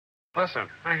Listen,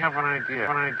 I have an idea. It's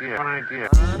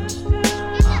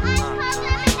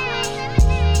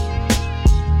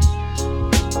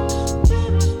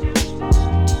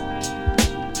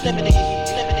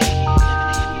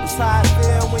how I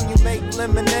feel when you make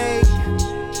lemonade.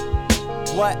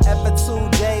 Whatever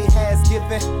today has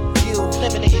given you.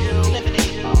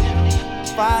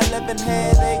 511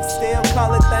 headaches, still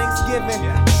call it Thanksgiving.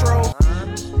 True.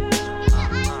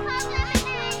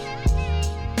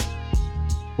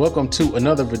 Welcome to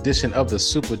another edition of the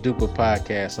Super Duper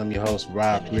Podcast. I'm your host,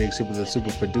 Rob Griggs, the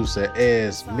super producer,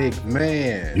 Ez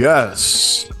McMahon.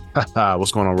 Yes.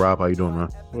 What's going on, Rob? How you doing, man?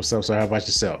 What's up, sir? How about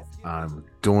yourself? I'm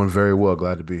doing very well.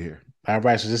 Glad to be here. All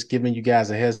right, so just giving you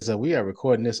guys a heads up. We are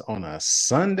recording this on a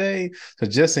Sunday. So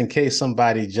just in case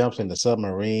somebody jumps in the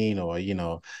submarine or,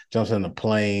 jumps in a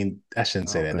plane, I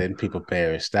shouldn't say that. Then people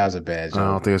perish. That was a bad joke. I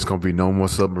don't think it's going to be no more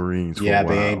submarines for a while.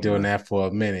 They ain't doing that for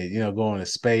a minute. Going to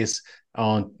space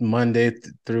on Monday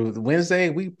through Wednesday,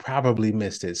 we probably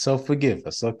missed it. So forgive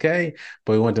us, okay?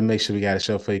 But we wanted to make sure we got a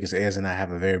show for you because Ez and I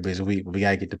have a very busy week, but we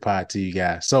got to get the pod to you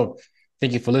guys. So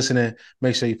thank you for listening.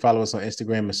 Make sure you follow us on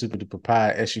Instagram at Super Duper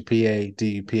Pod,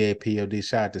 SUPADUPAPOD.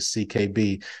 Shout out to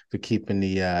CKB for keeping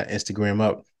the Instagram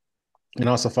up. And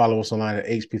also follow us online at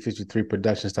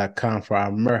hp53productions.com for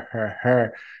our merch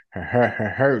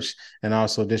and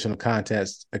also additional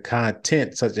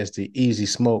content such as the Easy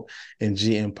Smoke and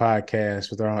GM podcast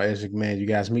with our own Ez McMahon. You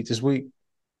guys meet this week?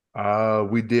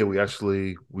 We did. We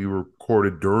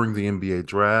recorded during the NBA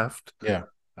draft. Yeah.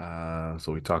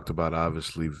 So we talked about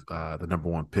obviously the number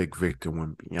one pick, Victor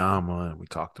Wembanyama, and we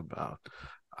talked about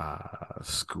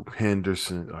Scoot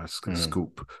Henderson.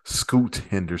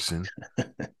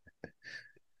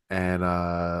 And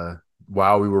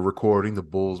while we were recording, the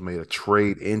Bulls made a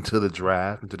trade into the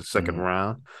draft, into the second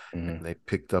round, and they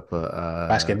picked up a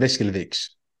Vasquez Veskilovic.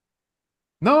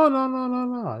 No.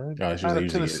 Oh, Out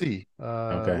of Tennessee.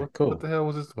 Okay, cool. What the hell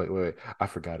was this? Wait. I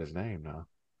forgot his name now.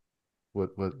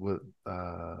 What?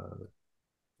 I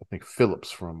think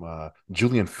Phillips from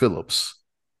Julian Phillips,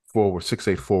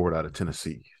 6'8" forward out of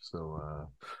Tennessee. So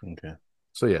okay.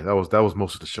 So yeah, that was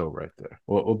most of the show right there.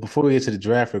 Well, before we get to the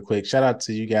draft real quick, shout out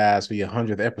to you guys for your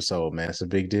 100th episode, man. It's a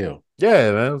big deal.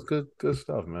 Yeah, man, it was good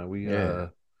stuff, man.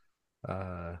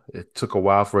 It took a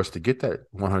while for us to get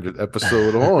that 100th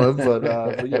episode on, but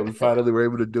yeah, we finally were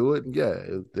able to do it. And yeah,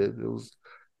 it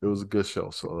was a good show.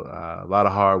 So a lot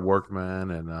of hard work,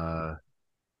 man, and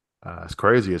it's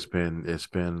crazy. It's been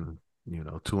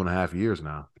 2.5 years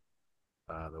now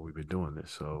that we've been doing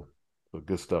this. So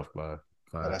good stuff, by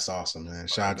that's awesome, man.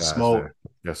 Shout out to Smoke. There.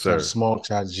 Yes, sir. Shout out to Smoke.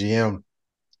 Shout out to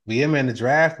GM. Man, the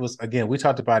draft was, again, we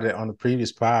talked about it on the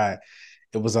previous pod.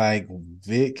 It was like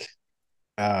Vic,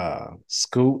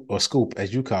 Scoop,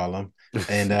 as you call him,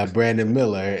 and Brandon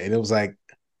Miller. And it was like,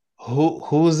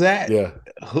 who's that? Yeah.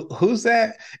 Who's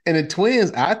that? And the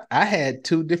Twins, I had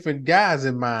two different guys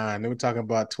in mind. They were talking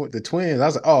about the Twins. I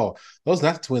was like, oh, those are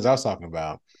not the Twins I was talking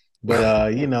about.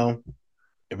 But,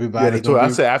 everybody. Yeah, I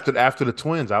said after the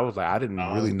Twins, I was like, I didn't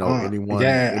really know anyone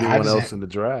else in the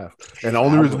draft. And the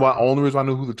only reason why I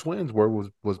knew who the Twins were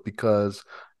was because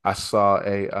I saw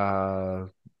there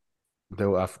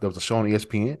was a show on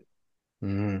ESPN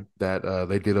that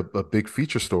they did a big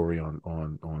feature story on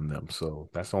them. So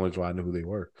that's the only reason why I knew who they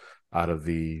were.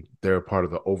 They're part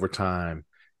of the Overtime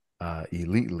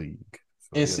Elite League.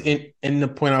 So, and the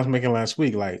point I was making last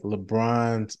week, like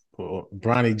Bronny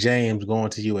James going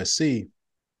to USC.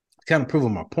 Kind of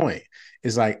proving my point.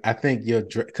 It's like, I think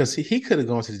because he could have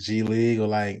gone to the G League or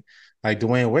like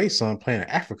Dwayne Wade's son playing in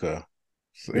Africa.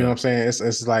 So, you know what I'm saying?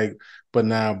 It's like, but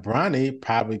now Bronny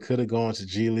probably could have gone to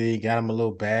G League, got him a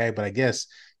little bag, but I guess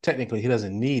technically he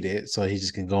doesn't need it, so he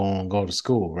just can go to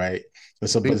school, right? And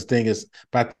so, but the thing is,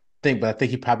 I think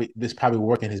this probably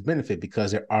work in his benefit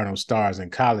because there are no stars in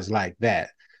college like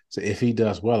that. So if he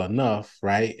does well enough,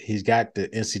 right, he's got the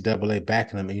NCAA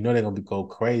backing him, and they're going to go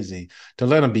crazy to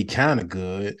let him be kind of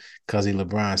good because he's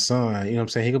LeBron's son. You know what I'm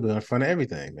saying? He could be in front of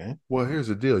everything, man. Well, here's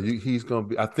the deal. He's going to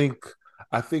be – I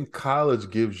think college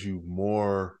gives you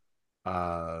more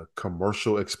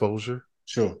commercial exposure.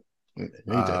 Sure.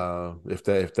 If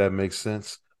that makes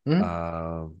sense.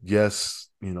 Mm-hmm. Yes,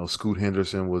 Scoot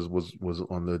Henderson was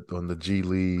on the G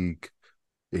League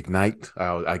Ignite.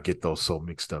 I get those so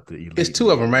mixed up. The Elite. It's two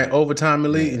of them, right? Overtime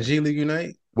Elite and G League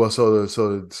Unite. Well, so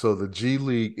the G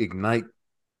League Ignite,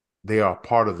 they are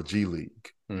part of the G League,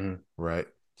 right?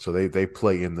 So they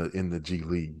play in the G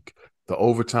League. The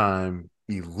Overtime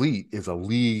Elite is a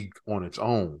league on its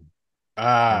own.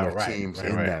 Right. Teams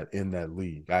in that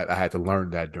league. I had to learn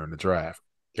that during the draft.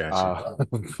 Gotcha.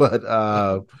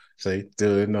 But see,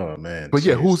 dude, no, man. But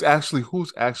yeah, who's actually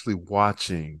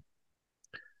watching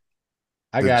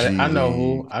I the got it. G I know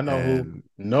who. League, I know who. and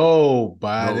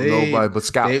Nobody. nobody but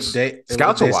scouts.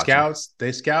 Scouts are They watching. scouts.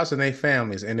 They scouts and they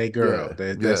families and they girl.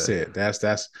 Yeah, That's yeah. it.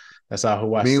 That's all who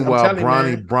watches. I'm Meanwhile, telling you,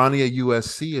 man. Bronny at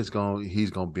USC he's gonna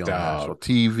be on national Dog.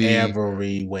 TV.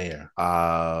 Everywhere.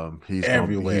 He's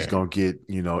Everywhere. gonna get,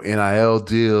 NIL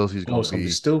deals. He's Oh, gonna it's gonna be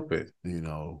be, stupid. you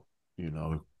know,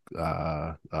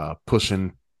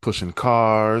 pushing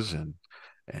cars and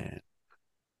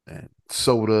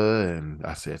soda, and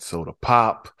I said soda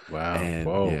pop, Wow. and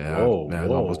Whoa. yeah, Whoa. I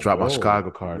almost Whoa. dropped my Whoa.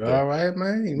 Chicago card You there. all right,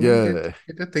 man? You need to Yeah,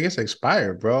 get that thing. It's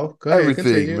expired, bro. Go ahead, everything,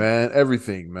 continue. man,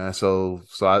 everything, man. So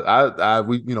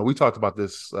we talked about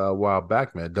this a while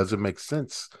back, man. Does it make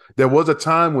sense? There was a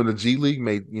time when the G League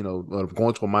made,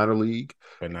 going to a minor league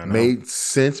But no. made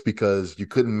sense because you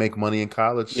couldn't make money in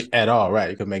college, At all,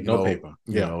 right? You could make no paper.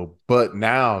 Yeah. But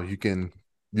now you can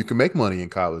make money in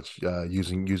college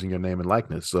using your name and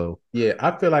likeness. So Yeah,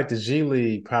 I feel like the G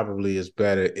League probably is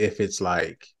better if it's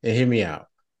like, and hear me out.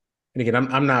 And again,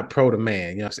 I'm not pro the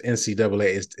man.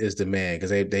 NCAA is the man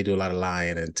because they do a lot of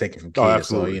lying and taking from oh, kids.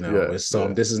 So absolutely, yeah,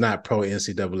 this is not pro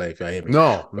NCAA if y'all hear me.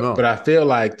 no, But I feel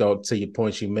like though, to your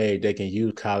points you made, they can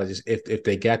use colleges if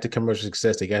they got the commercial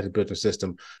success, they got the built-in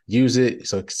system, use it.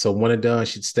 So one and done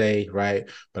should stay, right?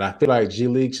 But I feel like G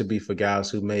League should be for guys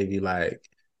who maybe like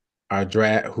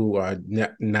who are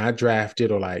not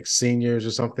drafted or like seniors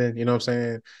or something, you know what I'm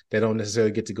saying? They don't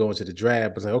necessarily get to go into the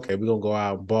draft, but it's like, okay, we're gonna go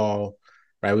out and ball,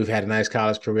 right? We've had a nice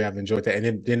college career, I've enjoyed that,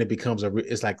 and then it becomes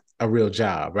it's like a real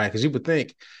job, right? Because you would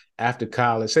think after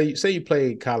college, say you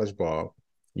played college ball,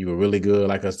 you were really good,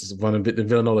 like us, one of the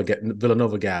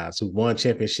Villanova guys who won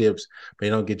championships, but they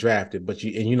don't get drafted, but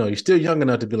you're still young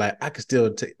enough to be like, I could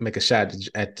still make a shot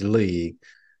at the league,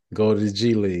 go to the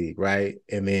G League, right,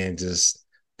 and then just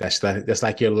that's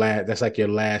like your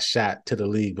last shot to the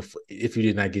league before, if you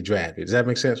did not get drafted. Does that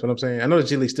make sense? What I'm saying? I know the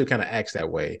G League still kind of acts that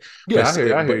way. yeah, I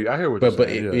hear what you're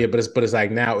saying. Yeah. But it's like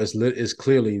now it's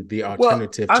clearly the Well,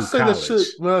 alternative to college.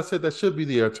 I said that should be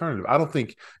the alternative. I don't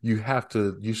think you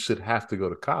should have to go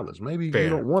to college. Maybe Fair. you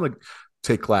don't want to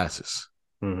take classes.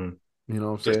 Mm-hmm. You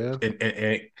know what I'm saying?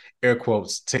 And air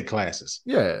quotes, take classes.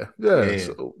 Yeah. Yeah.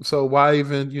 So why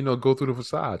even, go through the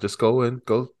facade? Just go and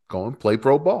play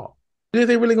pro ball. Did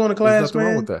they really go to class, There's nothing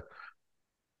wrong with that.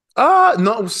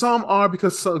 No, some are,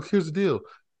 because here's the deal.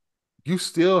 You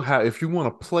still have, if you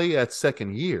want to play at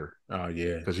second year. Oh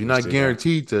yeah, because you're not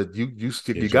guaranteed to. You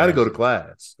got to go to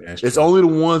class. It's true. only the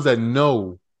ones that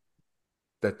know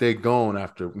that they're going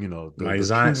after, like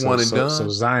Zion, one and done. So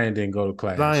Zion didn't go to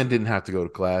class. Zion didn't have to go to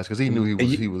class because he knew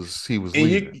he was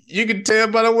leaving. You can tell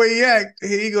by the way he act.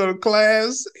 He go to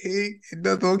class. He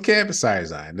doesn't on campus. Sorry,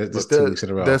 Zion. That's 2 weeks in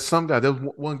a row. There's some guy. There's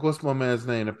one. What's my man's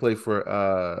name that played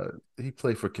for? He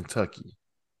played for Kentucky.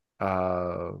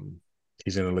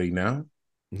 He's in the league now.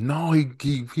 No,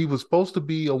 he was supposed to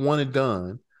be a one and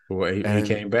done. Well, he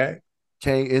came back.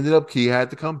 He had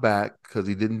to come back because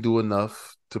he didn't do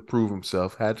enough to prove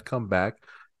himself. Had to come back.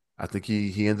 I think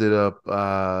he ended up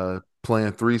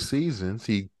playing 3 seasons.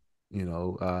 He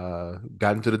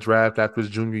got into the draft after his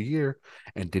junior year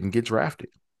and didn't get drafted.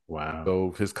 Wow.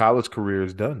 So his college career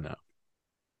is done now.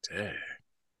 Dang.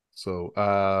 So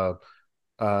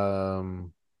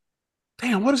damn,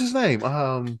 what is his name?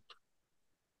 I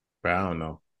don't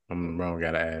know. I'm wrong.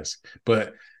 Gotta ask.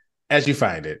 But as you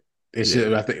find it,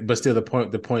 I think. But still,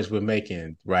 the points we're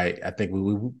making, right? I think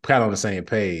we kind of on the same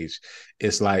page.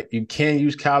 It's like you can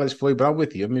use college for you, but I'm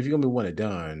with you. I mean, if you're gonna be one and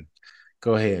done,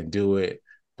 go ahead and do it.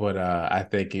 But I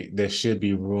think there should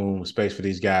be space for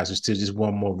these guys who still just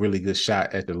one more really good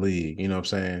shot at the league. You know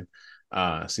what I'm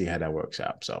saying? See how that works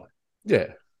out. So yeah,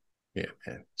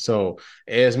 man. So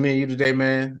as me and you today,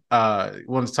 man,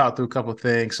 wanted to talk through a couple of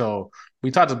things. So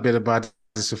we talked a bit about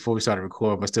this before we started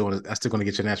recording, but I still want to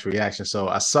get your natural reaction. So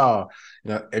I saw,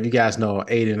 if you guys know,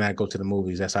 Aiden and I go to the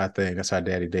movies. That's our thing. That's our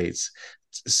daddy dates.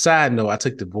 Side note, I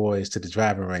took the boys to the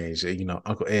driving range.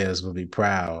 UncleEz will be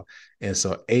proud. And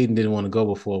so Aiden didn't want to go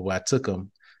before, but I took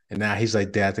him. And now he's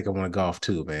like, Dad, I think I want to golf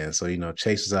too, man. So,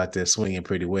 Chase was out there swinging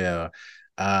pretty well.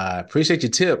 Appreciate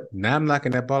your tip. Now I'm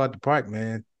knocking that ball out the park,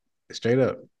 man. Straight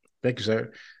up. Thank you,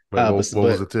 sir. What was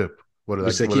the tip? What did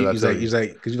I tell you? He's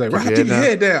like, because you're like, right, keep your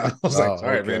head down. I was like, all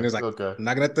right, man. It's like, okay,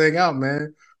 knocking that thing out,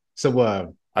 man.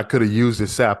 So I could have used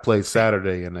this. I played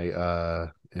Saturday in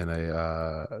a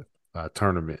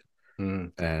tournament.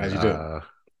 And how'd you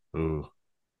do?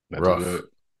 Rough.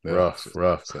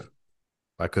 So,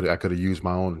 I could have used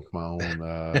my own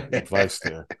advice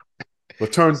there,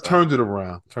 but turned it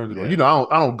around. Yeah.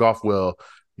 I don't golf well,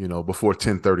 before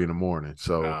 10:30 in the morning.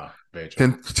 So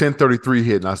 10:33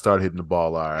 hit, and I started hitting the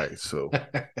ball. All right, so.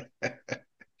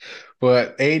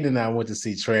 But Aiden and I went to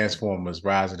see Transformers: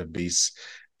 Rise of the Beasts,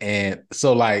 and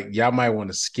so like y'all might want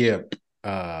to skip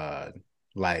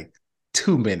like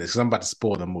 2 minutes because I'm about to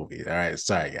spoil the movie. All right,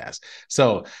 sorry guys.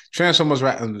 So Transformers,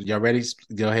 y'all ready?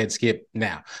 Go ahead, skip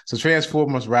now. So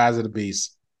Transformers: Rise of the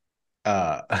Beasts.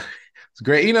 It's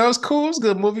great. You know, it's cool. It's a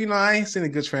good movie. You know, I ain't seen a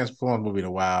good Transformers movie in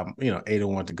a while. You know, Ada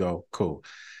wanted to go. Cool.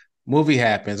 Movie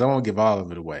happens. I won't give all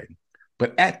of it away.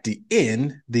 But at the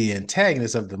end, the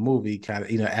antagonist of the movie kind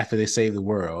of, you know, after they save the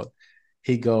world,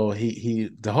 the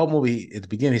whole movie at the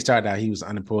beginning, he started out, he was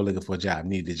unemployed looking for a job,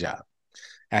 needed a job.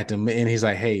 At the end, he's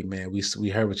like, hey man, we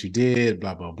heard what you did,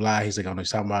 blah, blah, blah. He's like, I know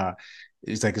what you're talking about.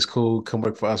 He's like, it's cool, come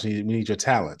work for us. We need your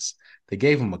talents. They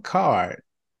gave him a card,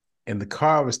 and the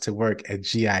card was to work at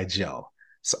G.I. Joe.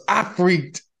 So I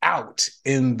freaked out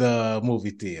in the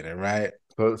movie theater, right?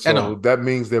 So that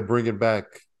means they're bringing back.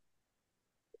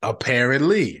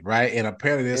 Apparently, right? And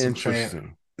apparently there's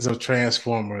Interesting. some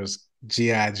Transformers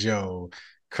G.I. Joe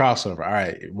crossover. All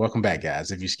right, welcome back, guys.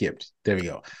 If you skipped, there we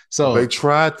go. So they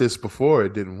tried this before,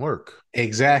 it didn't work.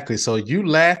 Exactly. So you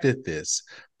laughed at this,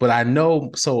 but I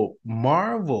know. So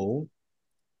Marvel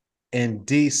and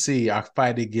DC are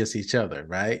fighting against each other,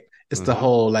 right? It's the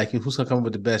whole like who's gonna come up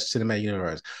with the best cinematic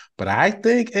universe. But I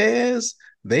think as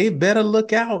they better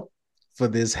look out for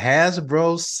this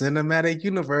Hasbro cinematic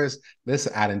universe.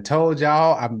 Listen, I done told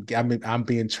y'all I'm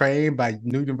being trained by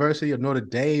University of Notre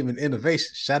Dame in innovation.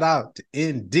 Shout out to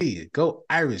ND. Go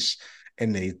Irish.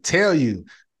 And they tell you,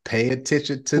 pay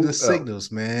attention to the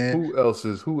signals, man. Who else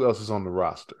is on the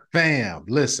roster? Fam,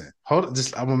 listen. Hold on,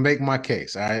 I'm gonna make my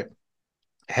case. All right.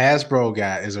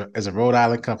 Hasbro is a Rhode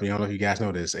Island company. I don't know if you guys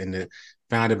know this, and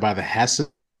founded by the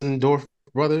Hassendorf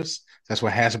brothers. That's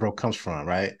where Hasbro comes from,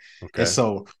 right? Okay. And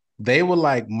so they were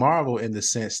like Marvel in the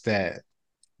sense that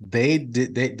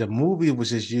the movie was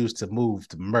just used to move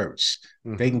the merch.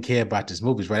 They didn't care about these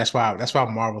movies, right? That's why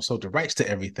Marvel sold the rights to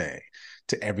everything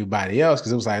to everybody else,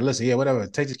 because it was like, listen, yeah, whatever,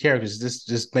 take these characters,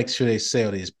 just make sure they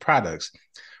sell these products.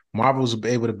 Marvel was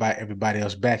able to buy everybody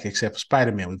else back except for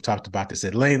Spider-Man. We've talked about this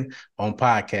at length on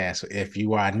podcasts. If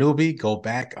you are a newbie, go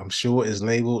back. I'm sure it's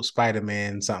labeled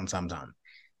Spider-Man something.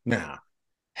 Now,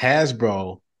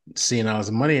 Hasbro, seeing all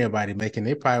this money everybody making,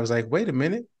 they probably was like, wait a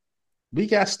minute, we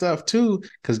got stuff too.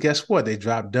 Because guess what? They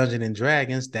dropped Dungeons and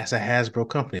Dragons. That's a Hasbro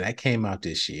company. That came out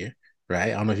this year, right?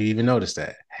 I don't know if you even noticed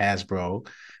that. Hasbro.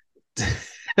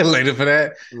 Later for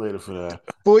that.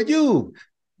 For you.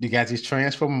 You got these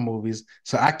Transformer movies.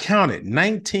 So I counted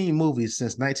 19 movies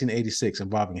since 1986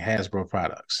 involving Hasbro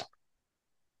products. So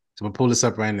I'm going to pull this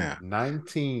up right now.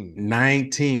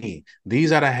 19.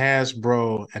 These are the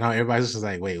Hasbro. And everybody's just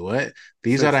like, wait, what?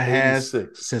 These are the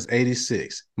Hasbro since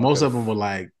 86. Most of them were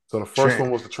like. So the first one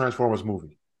was the Transformers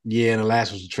movie. Yeah, and the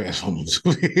last was the Transformers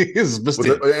movie.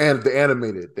 And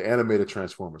the animated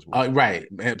Transformers movie. Right.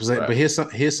 But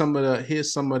here's some of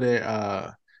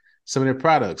their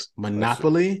products: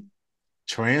 Monopoly,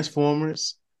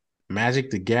 Transformers, Magic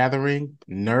the Gathering,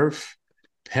 Nerf,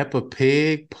 Peppa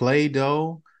Pig,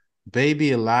 Play-Doh,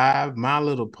 Baby Alive, My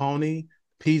Little Pony,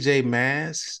 PJ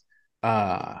Masks,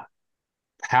 Power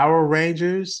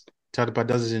Rangers. Talked about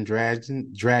Dungeons and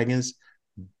Dragons,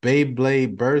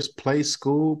 Beyblade Burst, Play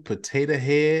School, Potato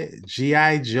Head,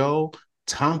 G.I. Joe,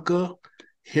 Tonka,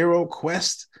 Hero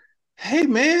Quest. Hey,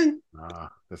 man.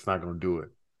 That's not going to do it.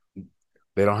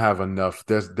 They don't have enough.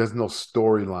 There's no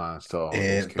storylines to all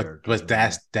those characters. But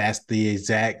that's the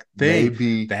exact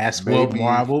thing. That's what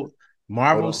Marvel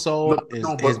sold.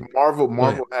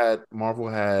 Marvel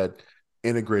had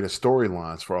integrated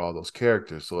storylines for all those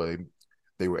characters, so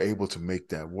they were able to make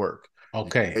that work.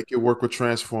 Okay, make it work with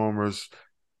Transformers.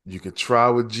 You can try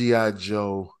with G.I.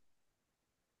 Joe.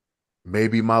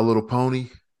 Maybe My Little Pony.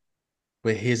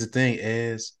 But here's the thing: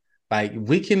 is like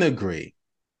we can agree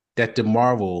that the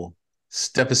Marvel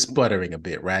stuff is sputtering a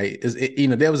bit, right?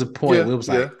 There was a point where it was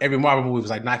like every Marvel movie was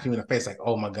like knocking you in the face, like,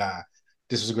 oh my God,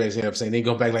 this was the greatest thing I've ever seen. Then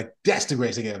go back, like, that's the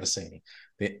greatest thing I've ever seen.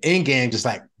 The Endgame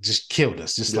just killed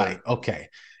us. Like, okay.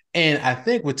 And I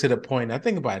think we're to the point, now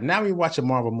think about it. Now when you watch a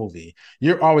Marvel movie,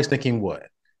 you're always thinking, what?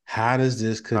 How does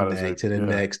this connect to the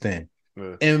next thing?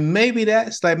 Yeah. And maybe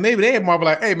that's like, maybe they at Marvel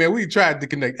like, hey man, we tried to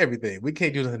connect everything. We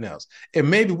can't do nothing else. And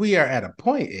maybe we are at a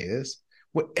point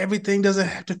where everything doesn't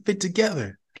have to fit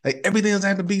together. Like everything doesn't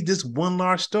have to be this one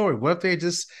large story. What if they're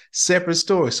just separate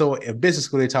stories? So in business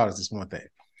school, they taught us this one thing.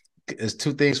 There's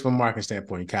two things from a marketing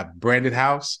standpoint. You got branded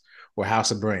house or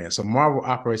house of brands. So Marvel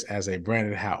operates as a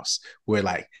branded house where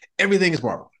like everything is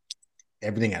Marvel.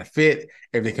 Everything got to fit.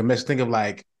 Everything can mesh. Think of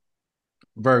like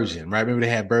Virgin, right? Remember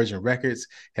they had Virgin Records,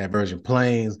 had Virgin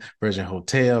Planes, Virgin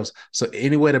Hotels. So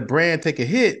anywhere the brand take a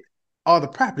hit, all the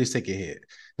properties take a hit.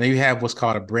 Then you have what's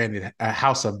called a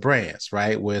house of brands,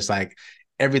 right? Where it's like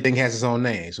everything has its own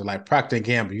name. So like Procter and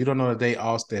Gamble, you don't know that they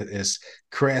also is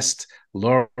Crest,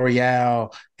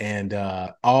 L'Oreal, and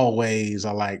Always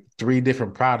are like three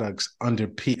different products under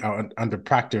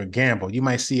Procter and Gamble. You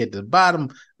might see at the bottom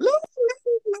little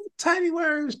tiny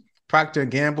words Procter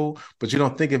and Gamble, but you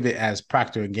don't think of it as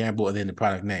Procter and Gamble and then the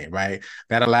product name, right?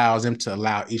 That allows them to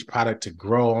allow each product to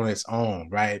grow on its own,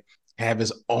 right? Have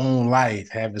his own life,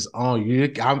 have his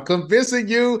own. I'm convincing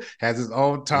you, has his own No,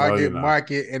 you're target not.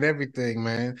 market and everything,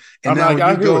 man. And I'm now not, when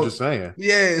I you hear what go, you're saying.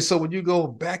 yeah. So when you go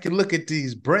back and look at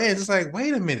these brands, it's like,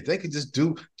 wait a minute, they could just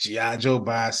do GI Joe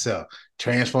by itself,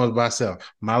 Transformers by itself,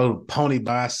 My Little Pony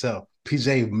by itself,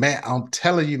 PJ Matt. I'm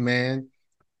telling you, man,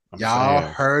 I'm y'all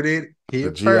saying heard it the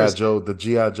here GI first. Joe, the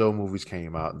GI Joe movies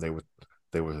came out and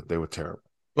they were terrible.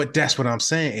 But that's what I'm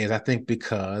saying is I think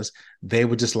because they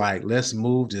were just like, let's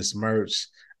move this merch.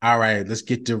 All right, let's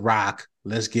get The Rock.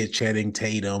 Let's get Channing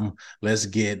Tatum. Let's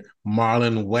get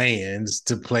Marlon Wayans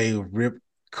to play Rip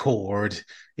Cord.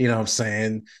 You know what I'm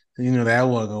saying? You know, that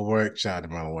wasn't going to work. Shout out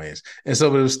to Marlon Wayans. And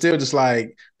so, but it was still just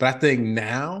like, but I think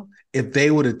now, if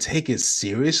they were to take it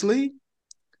seriously,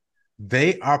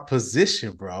 they are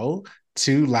positioned, bro,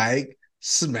 to like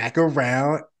smack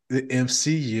around the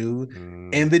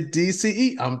MCU and the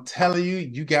DCE. I'm telling you,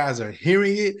 you guys are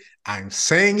hearing it. I'm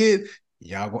saying it.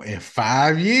 Y'all go in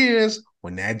 5 years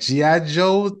when that G.I.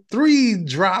 Joe 3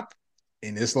 drop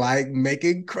and it's like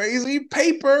making crazy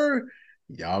paper.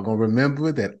 Y'all gonna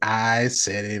remember that I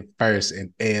said it first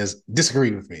and Ez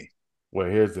disagreed with me. Well,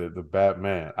 here's the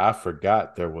Batman. I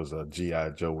forgot there was a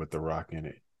GI Joe with The Rock in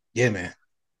it. Yeah, man.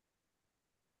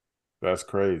 That's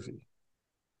crazy.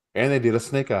 And they did a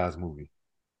Snake Eyes movie.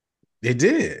 They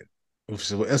did.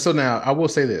 So now I will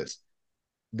say this.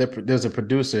 There's a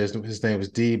producer, his name is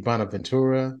D.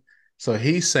 Bonaventura. So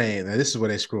he's saying that this is where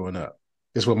they're screwing up.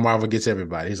 This is what Marvel gets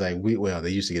everybody. He's like, they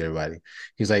used to get everybody.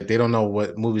 He's like, they don't know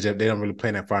what movies, they don't really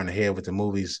plan that far in the head with the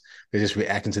movies. They're just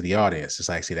reacting to the audience. It's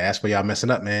like, see, that's where y'all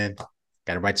messing up, man.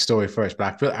 Got to write the story first.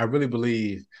 But I really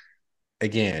believe,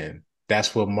 again,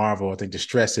 that's what Marvel, I think the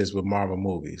stress is with Marvel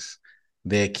movies.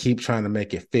 They keep trying to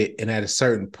make it fit. And at a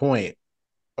certain point,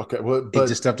 okay, well, but it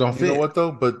just stuff don't fit. You know what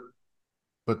though?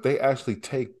 But they actually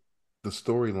take the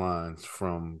storylines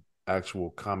from actual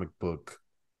comic book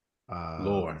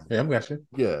lore. Yeah, I'm got you.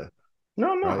 Yeah.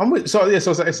 No, right? I'm with. So yeah,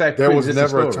 so it's like there was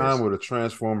never a time where the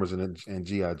Transformers and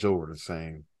GI Joe were the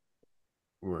same.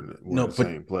 We're in the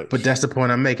same place. But that's the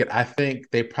point I'm making. I think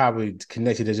they probably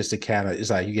connected it just to kind of. It's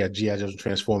like you got GI Joe and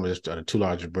Transformers are the two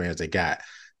largest brands they got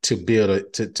to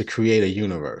build to create a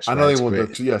universe. I know they want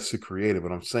to create it,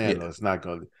 but I'm saying though, it's not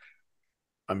going to.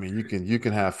 I mean, you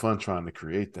can have fun trying to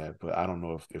create that, but I don't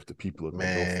know if the people are going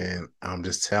to go for it. I'm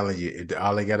just telling you,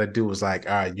 all they got to do is like,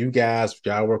 all right, you guys,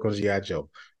 y'all work on GI Joe.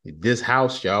 This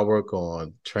house, y'all work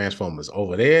on Transformers.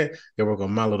 Over there, they work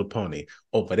on My Little Pony.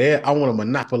 Over there, I want a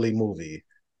Monopoly movie.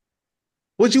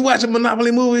 Would you watch a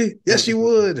Monopoly movie? Yes, you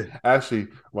would. Actually,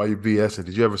 while you're BSing,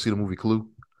 did you ever see the movie Clue?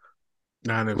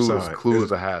 No, I never saw it. Clue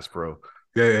is a Hasbro.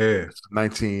 Yeah. It's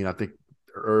 19, I think,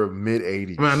 or mid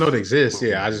 80s. I mean, I know it exists.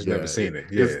 Yeah, I just never seen it.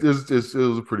 Yeah, it was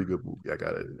a pretty good movie. I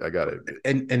got it.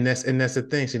 And that's the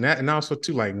thing. See, and also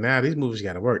too, like now these movies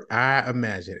got to work. I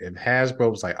imagine if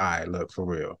Hasbro was like, all right, look, for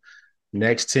real,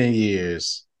 next 10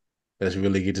 years, let's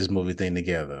really get this movie thing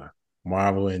together.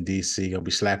 Marvel and DC gonna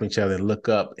be slapping each other and look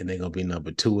up, and they're gonna be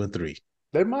number 2 and 3.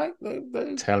 They might.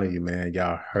 I'm telling you, man,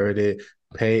 y'all heard it.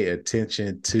 Pay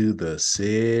attention to the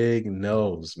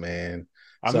signals, man.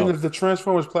 I mean, if the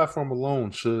Transformers platform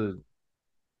alone should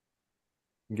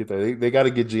get that, they got to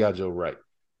get GI Joe right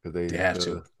because they have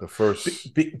to. The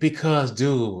first because,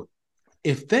 dude,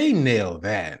 if they nail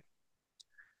that,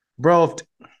 bro,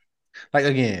 like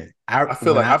again, I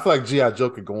feel like GI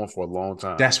Joe could go on for a long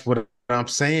time. That's what I'm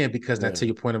saying, because now to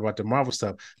your point about the Marvel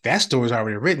stuff, that story's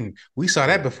already written. We saw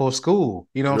that before school.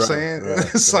 You know what I'm saying?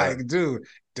 It's like, dude,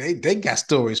 they got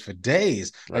stories for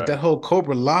days. Like that whole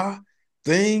Cobra Law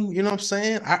thing, you know what I'm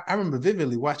saying? I remember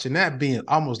vividly watching that, being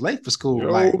almost late for school.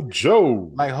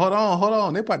 Joe. Like, hold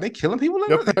on. They killing people?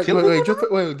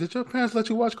 Wait, did your parents let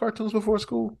you watch cartoons before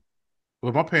school?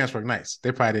 Well, my parents were nice.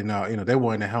 They probably didn't know. They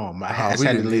weren't at home. I had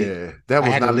to leave. Yeah, that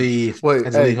was not leave. Wait,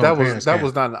 that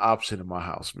was not an option in my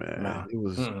house, man.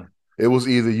 No. It was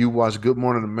either you watch Good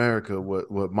Morning America,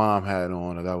 what mom had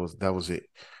on, or that was it.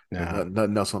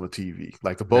 Nothing else on the TV.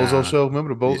 Like the Bozo show.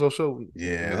 Remember the Bozo show?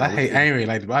 Yeah. I ain't really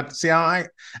like it. See, I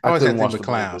always had thing with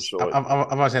clowns. I've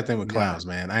always had thing with clowns,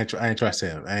 man. I ain't trust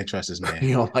him. I ain't trust this man.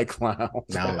 You don't like clowns.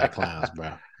 I don't like clowns,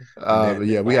 bro. But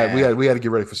yeah, we had to get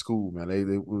ready for school, man.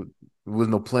 There was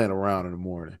no playing around in the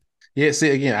morning. Yeah, see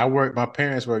again, my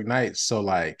parents work nights, so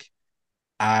like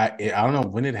I don't know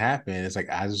when it happened. It's like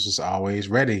I was just always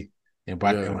ready. And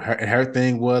Yeah, her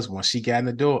thing was when she got in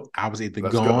the door, I was either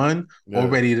let's go. gone or Yeah.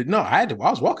 ready to. No, I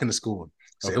was walking to school,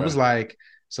 so it was Okay. like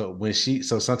so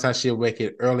sometimes she'll wake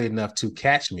it early enough to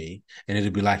catch me, and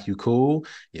it'll be like, "You cool?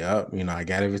 Yep, I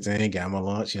got everything, got my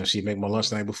lunch. She'd make my lunch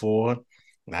the night before,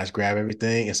 and I just grab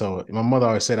everything." And so my mother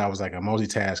always said I was like a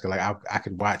multitasker, like I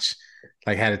could watch.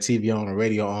 Like had a TV on, a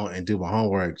radio on, and do my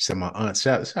homework. She said my aunt,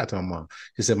 shout out to my mom.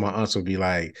 She said my aunts would be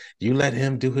like, "You let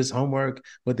him do his homework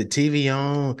with the TV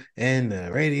on and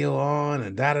the radio on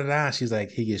and da da da." She's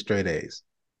like, "He gets straight A's.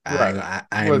 Right. I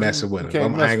ain't Well, messing with you him. can't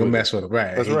I mess ain't gonna with it. mess with him.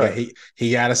 Right? That's right.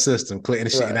 He got a system clear,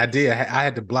 and Right. I did. I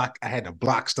had to block. I had to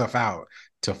block stuff out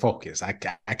to focus. I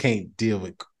can't deal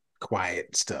with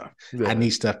quiet stuff. I Yeah. need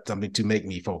stuff something to make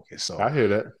me focus. So I hear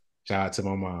that. shout out to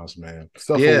my mom's man.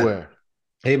 Self Yeah. aware.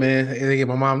 Hey man,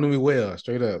 my mom knew me well,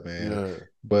 straight up, man. Yeah.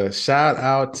 But shout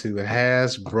out to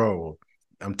Hasbro.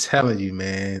 I'm telling you,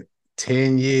 man,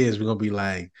 10 years we're gonna be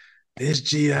like, this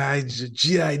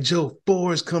GI Joe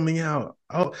 4 is coming out.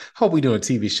 Oh, hope we doing a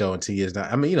TV show in 10 years now.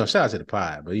 I mean, shout out to the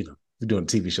pod, but we're doing a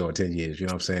TV show in 10 years, you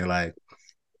know what I'm saying? Like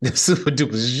the super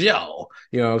duper show,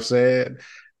 you know what I'm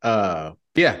saying?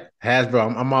 Yeah,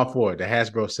 Hasbro, I'm all for it. The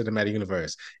Hasbro Cinematic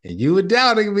Universe. And you were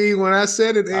doubting me when I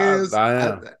said it is. I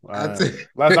am.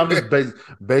 I'm just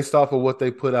based off of what they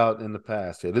put out in the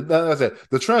past. Here, like I said,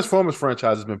 the Transformers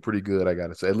franchise has been pretty good. I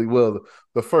gotta say, at least, well,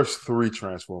 the first 3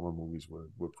 Transformer movies were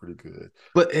pretty good.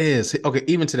 But is okay,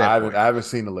 even to that point. I haven't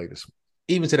seen the latest.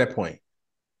 Even to that point,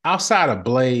 outside of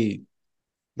Blade,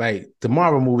 like the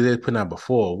Marvel movie they put out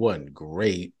before wasn't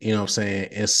great. You know what I'm saying?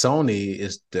 And Sony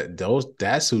is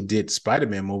that's who did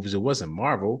Spider-Man movies. It wasn't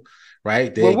Marvel,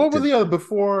 right? Well, what were the other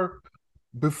before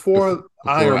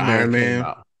Iron Iron Man came Man?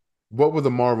 out? What were the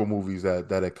Marvel movies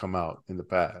that had come out in the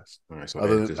past? All right, so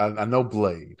Other than I know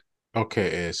Blade.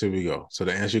 Okay, so here we go. So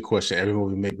to answer your question, every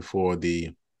movie made before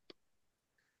the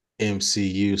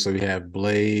MCU. So we have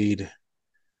Blade,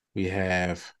 we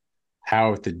have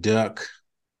Howard the Duck,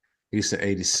 released in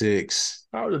 '86.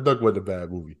 Howard the Duck was a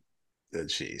bad movie.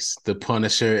 Jeez, The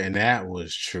Punisher, and that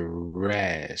was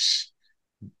trash.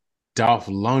 Dolph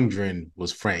Lundgren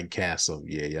was Frank Castle.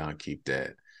 Yeah, y'all keep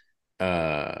that.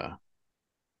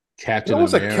 Captain What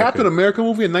was America. a Captain America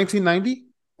movie in 1990?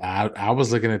 I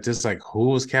was looking at this like, who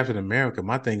was Captain America?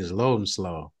 My thing is loading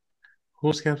slow.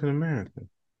 Who's Captain America?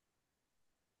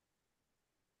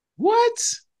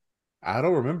 What? I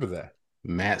don't remember that.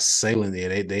 Matt Salem.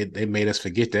 Yeah, they made us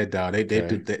forget that dog.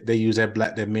 They use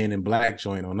that Man in Black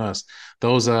joint on us.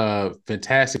 Those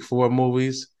Fantastic Four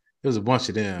movies. There was a bunch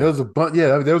of them. There was a bunch.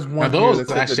 Yeah, there was one. Now,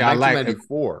 those actually I like.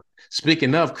 1994.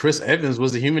 Speaking of, Chris Evans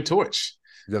was the Human Torch.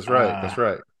 That's right. That's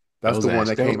right. That's the one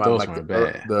that came out like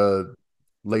the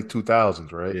late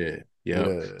 2000s, right? Yeah.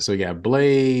 Yeah. So you got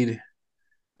Blade.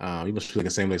 You must be looking the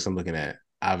same list I'm looking at.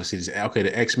 Obviously,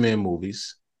 the X-Men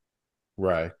movies.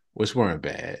 Right. Which weren't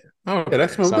bad. Okay. Yeah,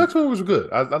 X-Men movies were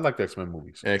good. I like the X-Men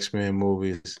movies. X-Men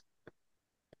movies.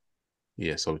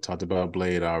 Yeah, so we talked about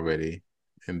Blade already.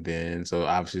 And then, so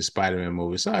obviously Spider-Man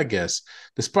movies. So I guess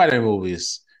the Spider-Man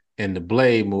movies and the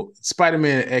Blade movie,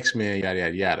 Spider-Man, X-Men, yada,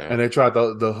 yada, yada. And they tried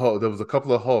the Hulk. There was a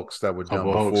couple of Hulks that were done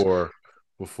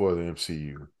before the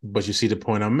MCU. But you see the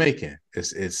point I'm making.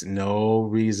 It's no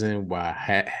reason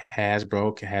why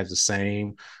Hasbro can have the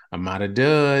same amount of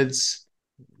duds.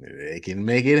 They can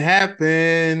make it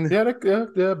happen.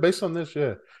 Yeah. Based on this,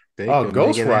 yeah.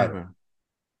 Ghost Rider.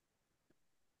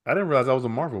 I didn't realize that was a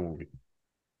Marvel movie.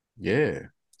 Yeah,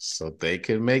 so they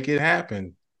could make it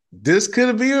happen. This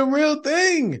could be a real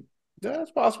thing. Yeah,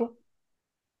 it's possible.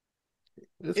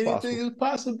 Anything is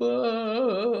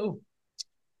possible. All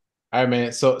right,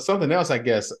 man. So something else, I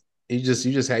guess you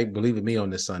just had believe in me on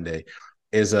this Sunday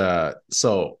is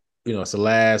so it's the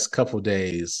last couple of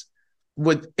days.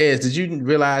 Did you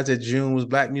realize that June was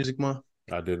Black Music Month?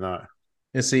 I did not.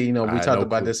 And see, we talked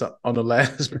about this on the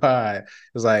last pod.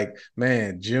 It's like,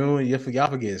 man, June, y'all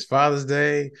forget it's Father's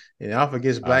Day, and y'all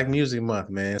forget it's Black Music Month,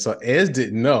 man. So Ez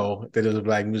didn't know that it was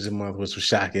Black Music Month, which was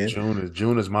shocking.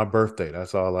 June is my birthday.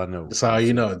 That's all I know. That's all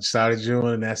you know. Started June,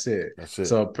 and that's it. That's it.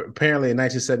 So apparently, in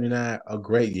 1979, a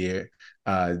great year,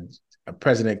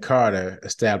 President Carter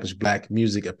established Black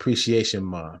Music Appreciation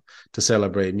Month to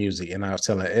celebrate music. And I was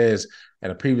telling Ez,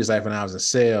 in a previous life when I was in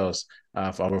sales, I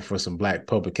worked for some Black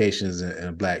publications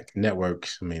and Black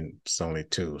networks. I mean, it's only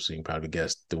 2, so you can probably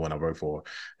guess the one I work for.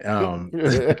 So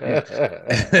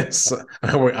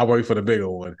I work for the bigger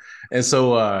one. And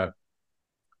so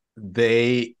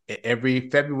they every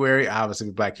February,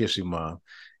 obviously Black History Month.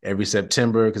 every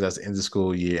September because that's the end of the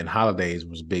school year, and holidays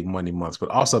was big money months. But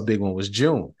also a big one was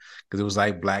June because it was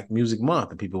like Black Music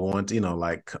Month, and people wanted to,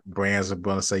 like brands are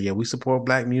going to say, yeah, we support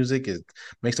Black music. It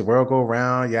makes the world go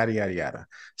round, yada yada yada.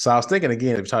 So I was thinking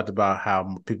again, we talked about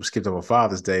how people skipped over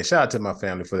Father's Day. Shout out to my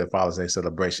family for their Father's Day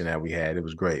celebration that we had. It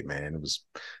was great, man. It was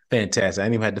fantastic. I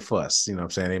didn't even have to fuss. You know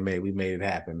what I'm saying? We made it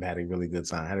happen. We had a really good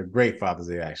time. Had a great Father's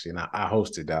Day actually, and I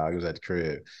hosted, dog. It was at the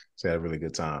crib, so I had a really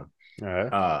good time. All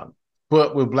right.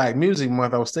 But with Black Music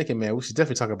Month, I was thinking, man, we should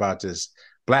definitely talk about just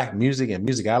Black music and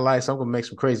music I like. So I'm gonna make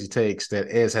some crazy takes that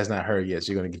Ez has not heard yet.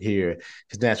 So you're gonna hear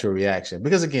his natural reaction.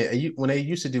 Because again, when they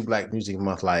used to do Black Music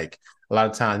Month, like a lot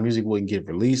of times music wouldn't get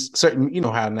released. Certain, you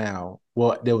know how now,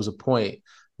 well, there was a point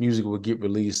music would get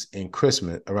released in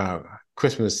Christmas, around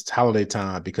Christmas holiday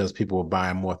time, because people were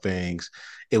buying more things.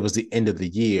 It was the end of the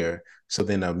year. So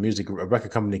then a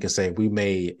record company can say, we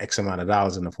made X amount of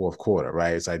dollars in the fourth quarter,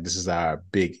 right? It's like, this is our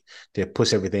big, they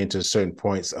push everything to certain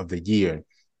points of the year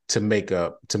to make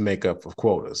up for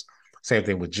quotas. Same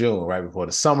thing with June, right before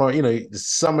the summer. The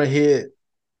summer hit,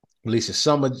 release the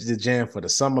summer, the jam for the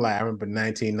summer. Like I remember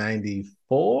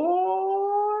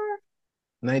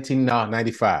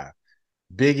 1995.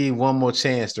 Biggie, One More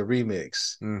Chance, the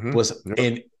remix was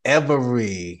in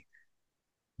everybody's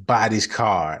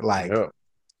car. Like,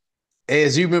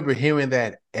 as you remember hearing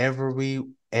that everywhere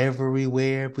we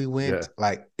went,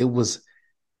 like it was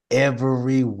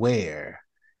everywhere.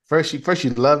 First you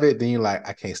love it, then you're like,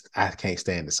 I can't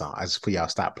stand the song. I just put y'all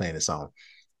stop playing the song.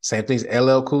 Same thing's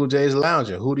LL Cool J's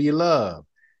Lounger. Who do you love?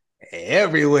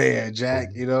 Everywhere, Jack.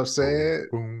 You know what I'm saying?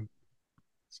 Boom.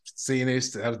 Seeing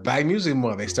this, that was Black Music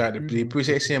Month. They started to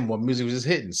appreciate seeing more music was just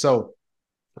hitting. So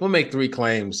we'll make 3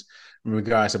 claims in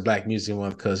regards to Black Music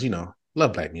Month because,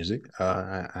 love Black music.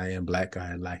 I am Black.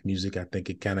 I like music. I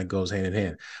think it kind of goes hand in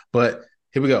hand. But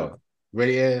here we go.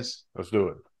 Ready, Ez? Let's do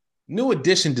it. New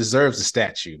Edition deserves a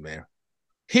statue, man.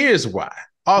 Here's why.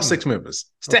 All 6 members.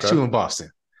 Statue in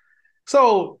Boston.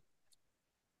 So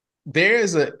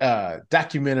there's a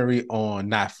documentary on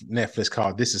Netflix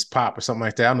called This Is Pop or something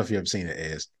like that. I don't know if you've ever seen it,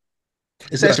 Ez.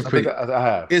 It's actually pretty. I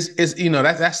have. It's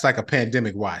that's like a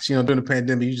pandemic watch. During the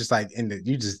pandemic, you just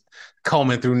you just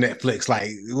combing through Netflix,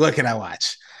 like, what can I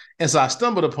watch? And so I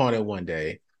stumbled upon it one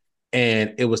day,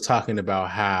 and it was talking about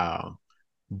how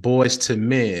Boyz II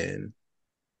Men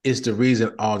is the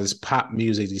reason all this pop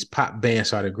music, these pop bands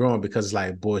started growing, because it's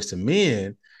like Boyz II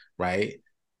Men, right,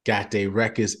 got their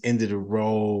records into the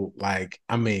road. Like,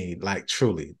 I mean, like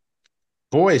truly,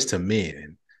 Boyz II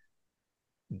Men.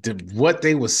 What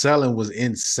they were selling was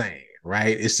insane,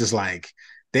 right? It's just like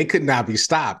they could not be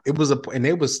stopped. It was and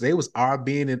they was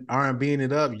R&Bing it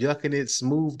up, yucking it,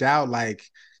 smoothed out, like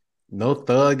no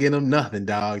thug in them, nothing,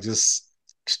 dog. Just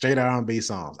straight R&B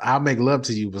songs. I'll Make Love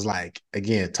to You was like,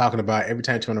 again, talking about every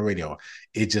time you turn on the radio,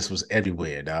 it just was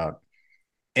everywhere, dog.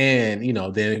 And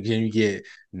then again, you get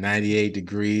 98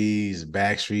 Degrees,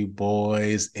 Backstreet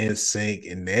Boys, NSYNC,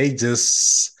 and they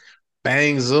just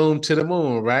bang zoom to the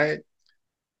moon, right?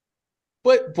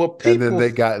 But people, and then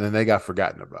they got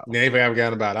forgotten about. They got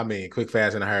forgotten about. I mean, quick,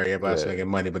 fast, in a hurry. Everybody's making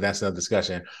money, but that's another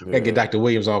discussion. We gotta get Dr.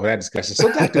 Williams off of that discussion.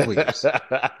 So, Dr. Williams,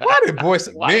 why did Boyz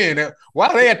II Men? Why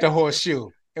are they at the Horseshoe?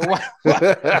 And why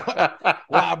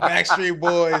Backstreet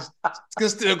Boys can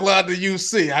still go out to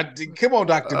UC? Come on,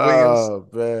 Dr. Williams. Oh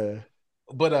man.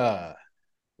 But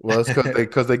well, it's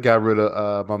because they got rid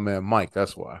of my man Mike.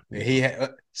 That's why. He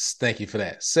had. Thank you for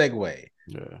that segue.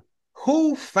 Yeah.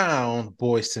 Who found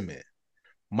Boyz II Men?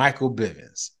 Michael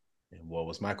Bivins. And what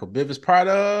was Michael Bivins part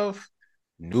of?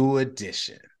 New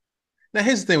Edition. Now,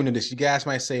 here's the thing with New Edition. You guys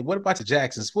might say, what about the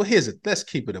Jacksons? Well, here's it. Let's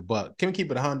keep it a buck. Can we keep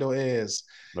it a hundo, Ez?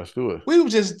 Let's do it.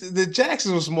 The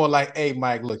Jacksons was more like, hey,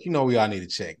 Mike, look, we all need a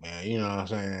check, man. You know what I'm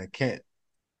saying? Can't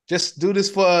just do this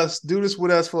for us. Do this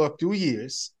with us for a few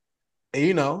years.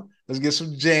 And, let's get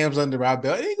some jams under our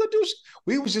belt.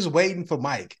 We was just waiting for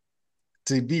Mike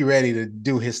to be ready to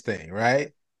do his thing,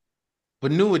 right?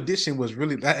 But New Edition was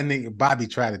really, I think Bobby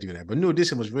tried to do that, but New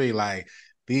Edition was really like,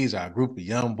 these are a group of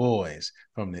young boys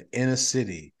from the inner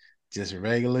city, just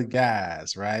regular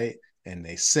guys, right? And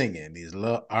they singing these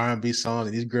little R&B songs,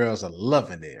 and these girls are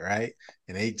loving it, right?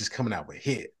 And they just coming out with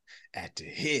hit after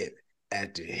hit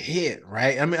after hit,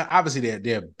 right? I mean, obviously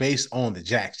they're based on the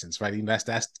Jacksons, right?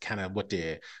 That's kind of what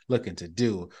they're looking to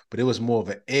do, but it was more of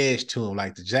an edge to them.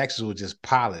 Like the Jacksons were just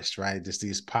polished, right? Just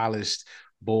these polished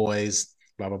boys.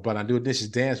 Blah, blah, blah. I do this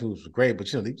dance moves was great, but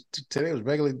today was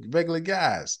regular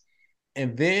guys.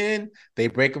 And then they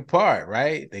break apart,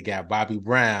 right? They got Bobby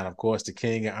Brown, of course, the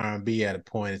king of R&B at a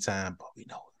point in time, but we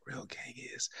know who the real king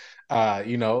is.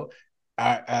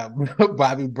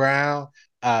 Bobby Brown,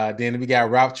 Then we got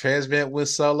Ralph Tresvant with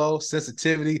Solo.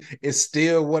 Sensitivity is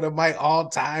still one of my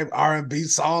all-time R&B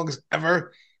songs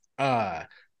ever. Belle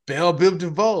Biv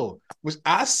DeVoe, which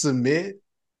I submit,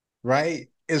 right,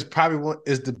 is probably one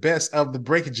is the best of the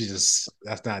breakages.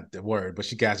 That's not the word,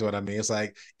 but you guys know what I mean. It's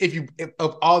like if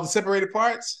of all the separated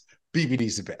parts,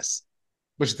 BBD's the best.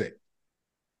 What you think?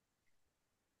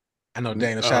 I know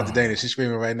Dana. Shout out to Dana. She's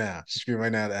screaming right now. She's screaming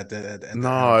right now at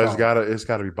no, it's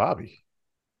gotta be Bobby.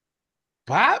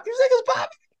 Bob? You think it's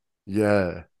Bobby?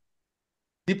 Yeah.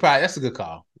 That's a good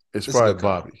call. It's probably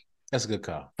Bobby. That's a good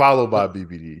call. Followed by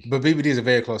BBD. But BBD is a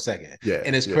very close second. Yeah.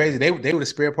 And it's crazy. They were the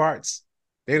spare parts.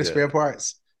 They were the spare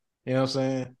parts. You know what I'm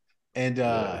saying? And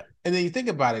and then you think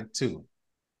about it too.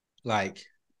 Like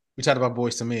we talked about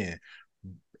Boyz II Men.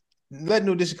 Let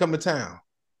New Edition come to town.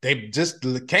 They just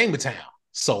came to town.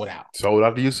 Sold out. Sold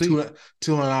out to UC.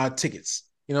 200 tickets.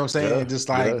 You know what I'm saying? Yeah, just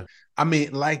like I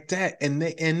mean, like that. And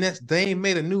they ain't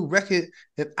made a new record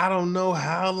that I don't know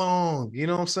how long. You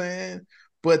know what I'm saying?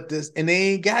 But they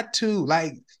ain't got to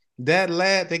like that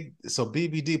so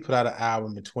BBD put out an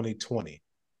album in 2020,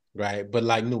 right? But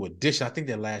like New Edition, I think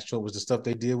that last show was the stuff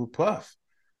they did with Puff,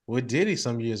 with Diddy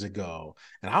some years ago.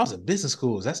 And I was in business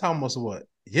schools. That's almost what?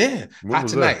 Yeah. Hot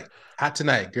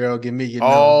Tonight, girl, give me your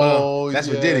number. That's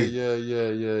what Diddy.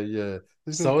 Yeah.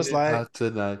 So it's like Hot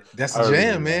Tonight. That's a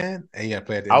jam, man. And you gotta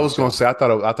play it. I was gonna say I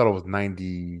thought it was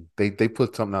 90. They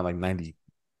put something out like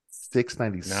 96,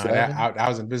 97. No, I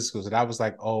was in business school, so that was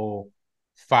like 05.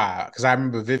 Because I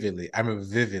remember vividly.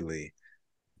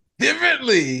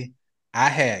 I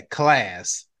had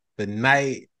class the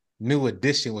night New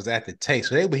Edition was at the Taste.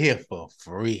 So they were here for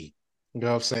free. You know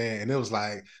what I'm saying? And it was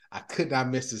like, I could not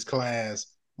miss this class.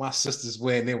 My sisters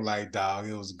went, and they were like, dog,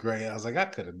 it was great. I was like, I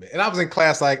could have missed. And I was in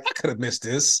class like, I could have missed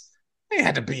this. They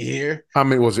had to be here. How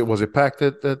many was it packed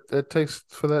at Taste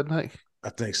for that night? I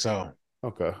think so.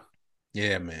 Okay.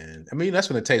 Yeah, man. I mean, that's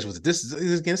when the Taste was. This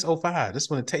is against 05. This is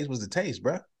when the Taste was the Taste,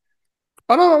 bro.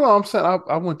 Oh no. I'm saying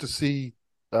I went to see.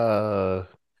 I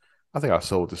think I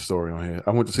sold the story on here.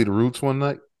 I went to see the Roots one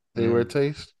night. They were at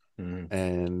Taste,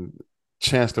 and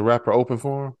Chance the Rapper opened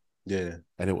for him. Yeah,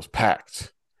 and it was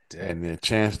packed. Damn. And then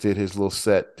Chance did his little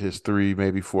set, his 3,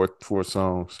 maybe four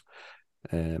songs,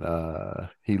 and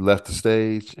he left the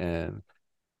stage, and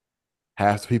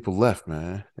half the people left.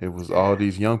 Man, it was all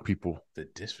these young people. The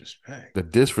disrespect.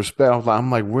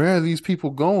 I'm like, where are these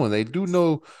people going? They do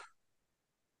know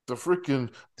the freaking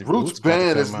Roots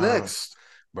band is next.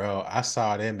 Bro, I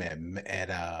saw them at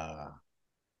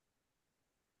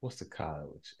what's the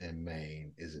college in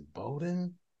Maine? Is it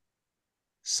Bowdoin?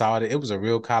 Saw it. It was a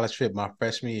real college trip. My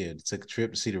freshman year, took a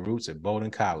trip to see the Roots at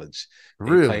Bowdoin College.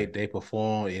 They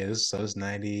performed. Yeah, so it's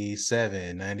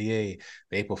 97, 98.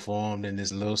 They performed in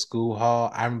this little school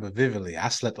hall. I remember vividly. I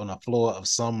slept on the floor of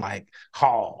some like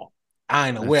hall. I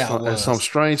ain't know where I was. At some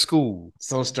strange school.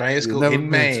 In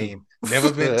Maine.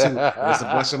 Never been to. There's a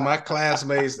bunch of my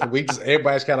classmates.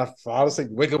 Everybody's kind of fall asleep,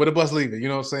 wake up with the bus leaving. You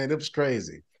know what I'm saying? It was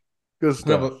crazy. Good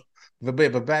stuff.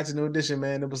 But back to New Edition,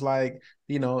 man, it was like,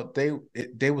 you know,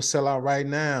 they would sell out right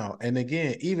now. And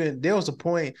again, even there was a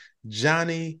point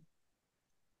Johnny,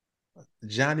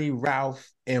 Ralph,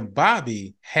 and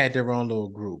Bobby had their own little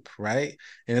group, right?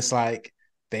 And it's like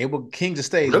they were Kings of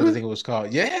Stage, really? I think it was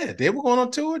called. Yeah, they were going on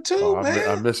tour too, man.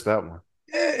 I missed that one.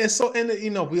 Yeah, and so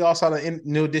we all saw the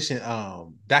New Edition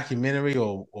documentary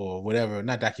or whatever,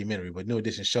 not documentary, but New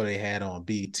Edition show they had on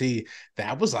BET.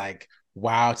 That was like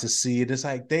wow to see it. It's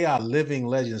like they are living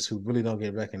legends who really don't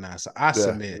get recognized. So I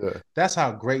submit that's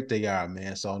how great they are,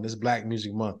 man. So on this Black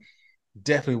Music Month,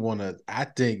 definitely I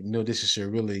think New Edition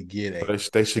should really get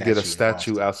they should get a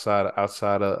statue outside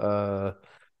of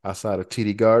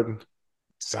TD Garden.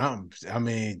 Something. I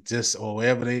mean, just or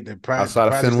wherever the project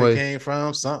they came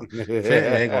from, something.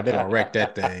 They're gonna wreck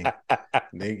that thing.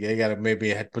 They gotta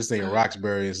maybe put this thing in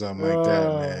Roxbury or something like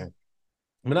that, man.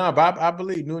 But no, I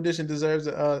believe New Edition deserves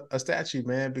a statue,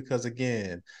 man, because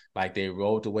again, like they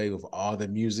rode the wave of all the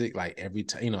music, like every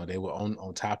time, they were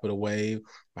on top of the wave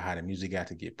for how the music got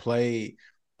to get played.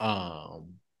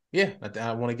 Yeah,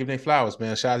 I want to give them flowers,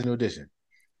 man. Shout out to New Edition.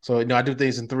 So I do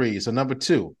things in 3. So number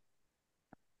 2.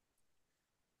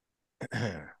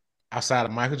 Outside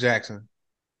of Michael Jackson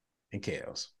and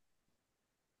Kels,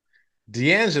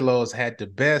 D'Angelo's had the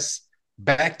best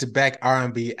back-to-back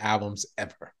R&B albums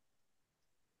ever.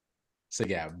 So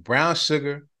you got Brown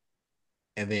Sugar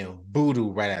and then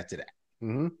Voodoo right after that.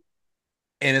 Mm-hmm.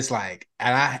 And it's like,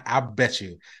 and I bet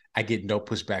you I get no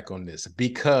pushback on this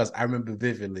because I remember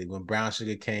vividly when Brown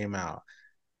Sugar came out.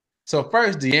 So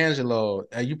first, D'Angelo,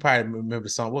 you probably remember the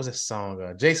song. What was that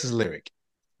song? Jason's Lyric,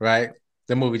 right?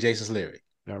 The movie Jason's Lyric.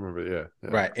 I remember. Yeah, yeah.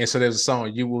 Right. And so there's a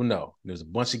song, You Will Know. There's a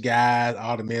bunch of guys,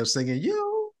 all the men singing,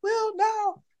 You will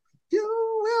know.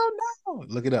 You will know.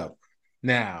 Look it up.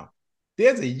 Now,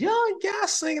 there's a young guy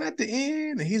singing at the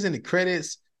end, and he's in the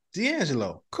credits.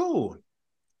 D'Angelo. Cool.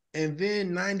 And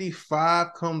then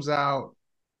 95 comes out.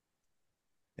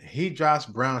 He drops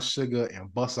Brown Sugar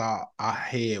and busts our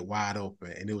head wide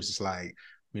open. And it was just like,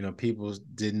 people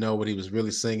didn't know what he was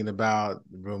really singing about.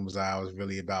 The room was out, it was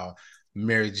really about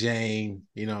Mary Jane,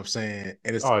 you know what I'm saying?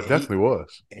 And Oh, it definitely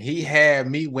was. he had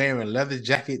me wearing leather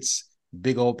jackets,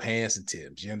 big old pants and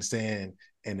tips. You understand?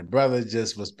 And the brother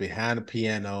just was behind the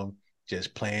piano,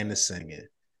 just playing and singing.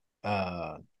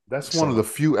 That's one of the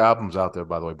few albums out there,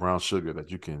 by the way, Brown Sugar, that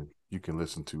you can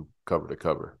listen to cover to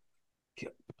cover.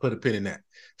 Put a pin in that.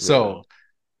 Yeah. So,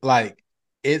 like,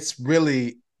 it's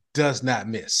really does not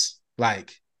miss.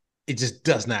 Like, it just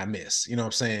does not miss. You know what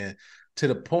I'm saying? To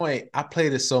the point, I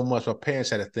played it so much. My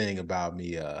parents had a thing about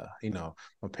me.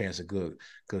 My parents are good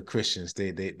Christians.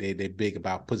 They big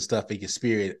about putting stuff in your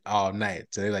spirit all night.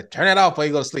 So they're like, turn that off before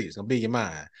you go to sleep. It's gonna be in your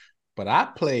mind. But I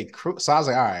played, so I was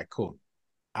like, all right, cool.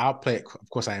 I'll play it. Of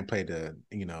course, I didn't play the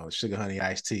Sugar Honey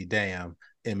Iced Tea Damn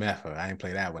MF. I didn't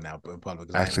play that one out in public.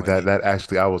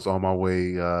 Actually, I was on my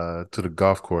way to the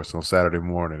golf course on Saturday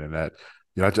morning, and that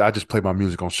I just played my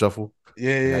music on shuffle.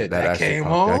 Yeah, that came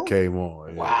on. That came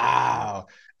on. Wow.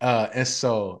 And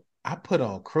so I put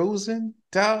on Cruising,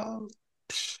 dog.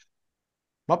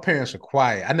 My parents were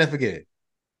quiet. I never forget it.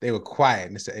 They were quiet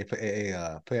and they said,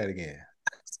 "Hey, play it again."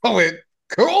 So it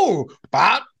cool,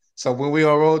 Bob. So when we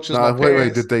on road trips,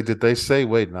 wait, did they say,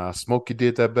 wait, Smokey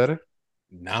did that better?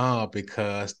 No,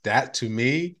 because that to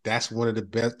me, that's one of the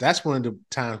best. That's one of the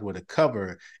times where the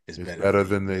cover is better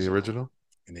than the original.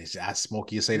 And I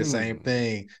Smokey say the same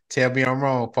thing. Tell me I'm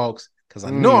wrong, folks, because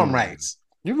I know I'm right.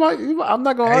 You might. I'm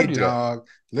not gonna argue. Hey, dog,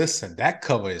 listen, that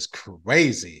cover is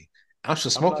crazy. I'm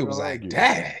sure Smokey was like,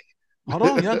 "Dang, hold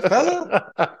on, young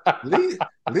fella,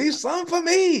 leave something for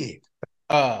me."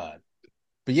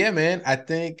 But yeah, man, I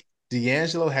think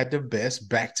D'Angelo had the best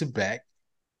back-to-back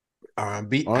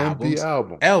R&B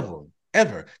album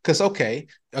ever. Because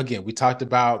again, we talked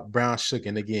about Brown Sugar,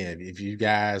 and again, if you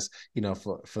guys,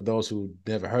 for those who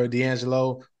never heard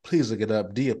D'Angelo, please look it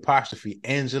up.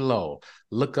 D'Angelo.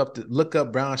 Look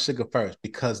up Brown Sugar first,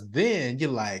 because then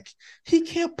you're like, he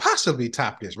can't possibly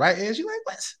top this, right? And you're like,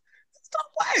 what? There's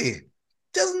no way.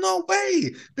 There's no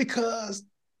way, because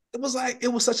it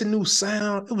was such a new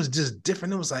sound. It was just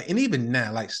different. It was like, and even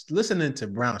now, like listening to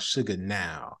Brown Sugar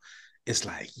now, it's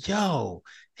like, yo,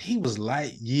 he was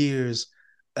light years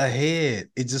ahead.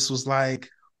 It just was like,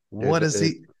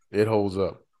 it holds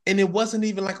up. And it wasn't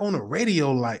even like on the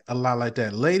radio like a lot like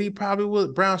that. Lady probably was,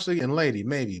 Brown Sugar and Lady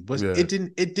maybe, but it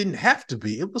didn't have to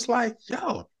be. It was like,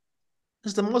 yo,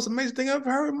 it's the most amazing thing I've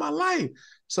ever heard in my life.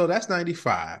 So that's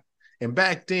 95. And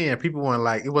back then, people weren't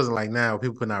like, it wasn't like now,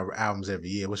 people putting out albums every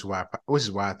year, which is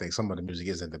why I think some of the music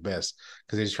isn't the best,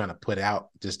 because they're just trying to put out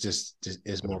just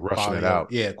it's more rushing it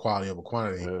out. Quality over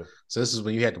quantity. Yeah. So this is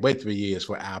when you had to wait 3 years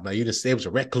for an album. Like, it was a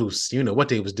recluse, what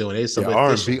they was doing.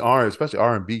 R&B, especially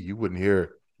R&B, you wouldn't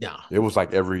hear. Yeah, it was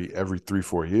like every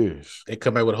 3-4 years. They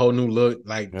come back with a whole new look,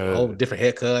 like a whole different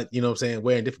haircut, you know what I'm saying,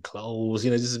 wearing different clothes,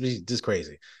 just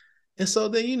crazy. And so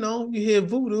then, you hear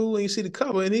Voodoo and you see the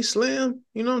cover and he's slim,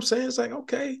 you know what I'm saying? It's like,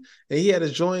 okay. And he had a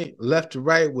joint left to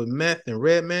right with Meth and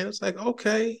Redman. It's like,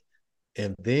 okay.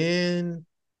 And then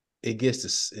it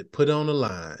gets it put on the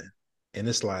line. And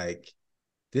it's like,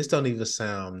 this don't even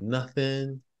sound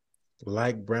nothing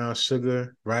like Brown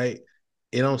Sugar, right?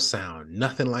 It don't sound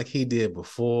nothing like he did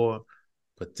before,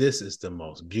 but this is the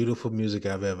most beautiful music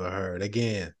I've ever heard.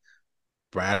 Again,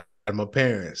 Brad and my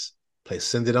parents play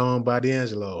Send It On by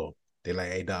D'Angelo. They're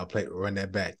like, hey, dog, run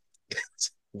that back.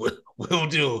 We'll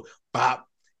do, Bob.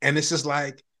 And it's just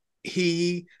like,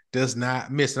 he does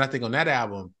not miss. And I think on that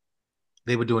album,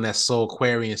 they were doing that Soul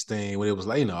Aquarius thing where it was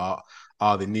like,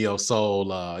 all the neo soul,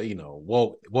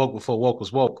 woke before woke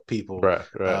was woke people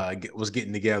was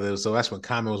getting together. So that's when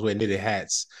Common was wearing knitted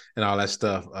hats and all that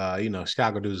stuff.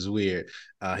 Chicago dudes is weird.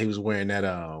 He was wearing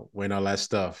wearing all that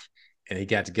stuff, and he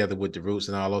got together with the Roots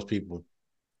and all those people.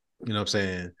 You know what I'm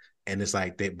saying? And it's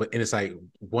like it's like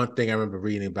one thing I remember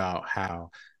reading about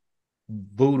how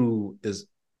Voodoo is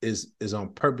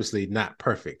on purposely not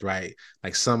perfect, right?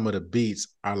 Like some of the beats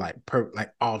are like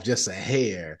off just a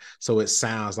hair, so it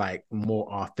sounds like more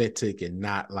authentic and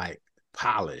not like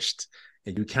polished,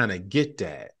 and you kind of get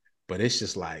that. But it's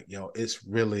just like, yo, it's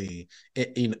really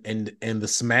and the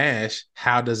smash.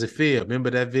 How does it feel?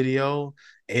 Remember that video?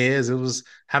 It was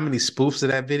how many spoofs of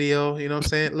that video? You know what I'm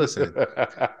saying? Listen,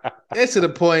 it's to the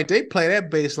point they play that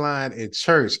bass line in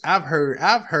church. I've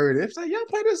heard it. It's like, y'all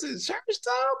play this in church,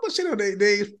 Tom, but you know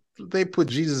they put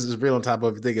Jesus is real on top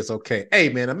of it. Think it's okay. Hey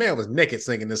man, a man was naked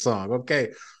singing this song.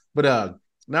 Okay, but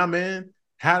now man,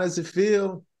 how does it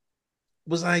feel?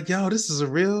 Was like, yo, this is a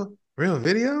real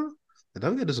video. And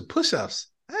I'm gonna do some push-ups.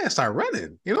 I gotta start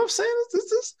running. You know what I'm saying?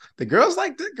 The girls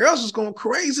was going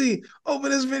crazy over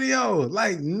this video,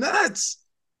 like nuts.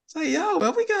 It's like, yo,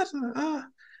 but we got I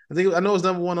know it was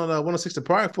number one on 106 The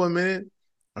Park for a minute.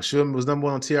 I'm sure it was number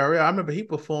one on TRL. I remember he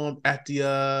performed at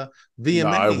the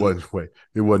VMA. No, it wasn't. Wait,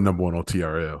 it wasn't number one on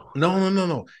TRL.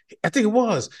 No. I think it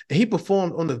was. And he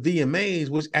performed on the VMAs,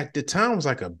 which at the time was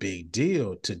like a big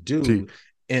deal to do.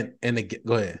 And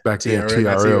go ahead. Back then,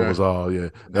 TRL was all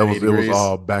it was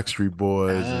all Backstreet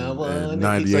Boys and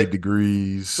 98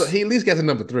 Degrees. So he at least got to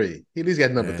number 3. He at least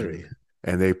got number 3.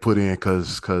 And they put in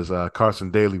because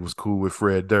Carson Daly was cool with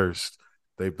Fred Durst.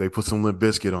 They put some Limp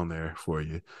Bizkit on there for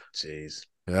you. Jeez,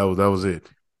 that was it.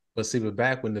 But see,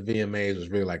 back when the VMAs was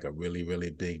really like a really, really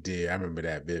big deal, I remember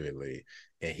that vividly.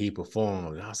 And he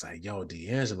performed, and I was like, "Yo,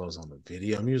 D'Angelo's on the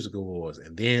Video Music Awards,"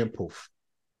 and then poof,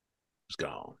 it was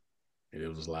gone. And it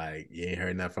was like, you ain't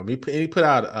heard nothing from him. He put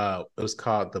out it was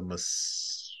called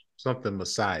something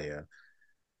Messiah.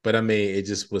 But I mean, it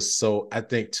just was so, I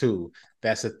think too,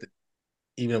 that's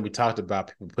even though we talked about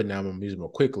people putting out more music more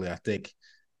quickly, I think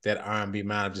that R&B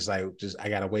mind of I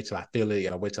gotta wait till I feel it,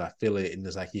 and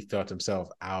it's like he felt himself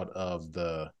out of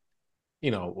the,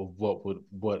 what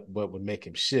would make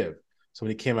him shift. So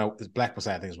when he came out with Black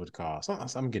Messiah, I think is what it's called. So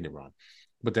I'm getting it wrong.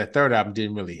 But that third album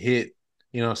didn't really hit.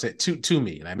 You know what I'm saying? To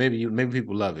me. Like maybe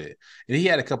people love it. And he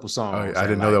had a couple songs. I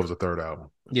didn't know that was a third album.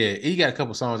 Yeah, he got a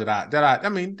couple songs that I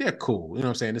mean, they're cool. You know what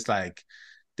I'm saying? It's like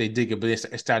they dig it, but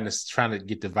it's trying to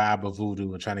get the vibe of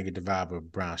Voodoo and trying to get the vibe of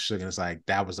Brown Sugar. And it's like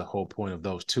that was the whole point of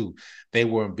those two. They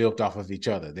weren't built off of each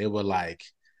other. They were like,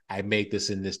 I made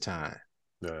this in this time.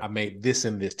 Yeah. I made this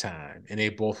in this time. And they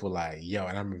both were like, yo,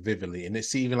 and I remember vividly. And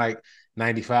it's even like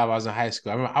 95, I was in high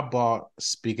school. I remember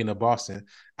speaking of Boston,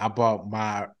 I bought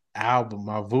my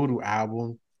Voodoo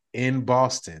album in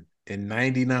Boston in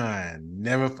 99.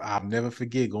 I'll never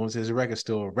forget going to his record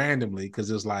store randomly because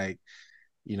it was like,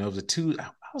 it was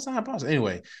I was out in Boston.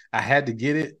 Anyway, I had to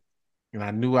get it, and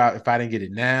I knew if I didn't get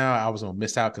it now, I was gonna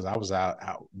miss out because I was out.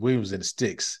 We was in the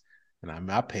sticks,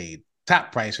 and I paid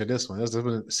top price for this one.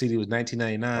 The CD was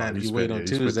 $19.99. You wait on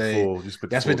Tuesday.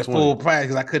 That's with the full price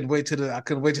because I couldn't wait till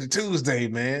the Tuesday,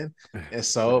 man. And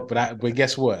so, but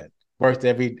guess what? Worth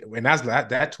and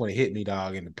that 20 hit me,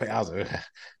 dog. In the I was like,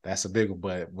 that's a big one.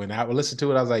 But when I would listen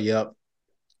to it, I was like, yep,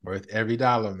 worth every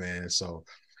dollar, man. So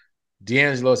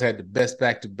D'Angelo's had the best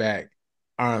back-to-back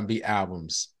R&B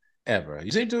albums ever. You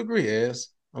seem to agree, Ez,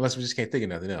 unless we just can't think of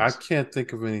nothing else. I can't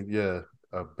think of any, a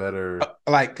better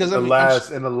because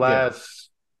in the last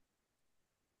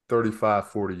 35,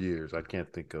 40 years, I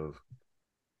can't think of.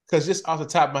 Because just off the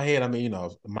top of my head, I mean,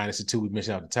 minus the two we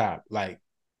mentioned off the top, like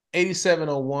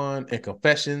 8701 and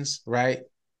Confessions, right?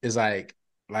 Is like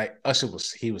Usher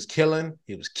was killing,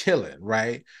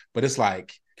 right? But it's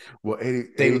like, well,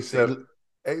 87.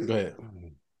 Go ahead.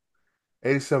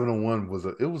 8701 was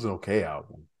an okay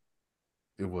album.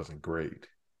 It wasn't great.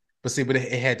 But see,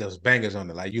 it had those bangers on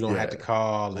it. Like, you don't have to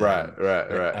call. Right.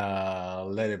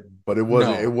 Let it. But it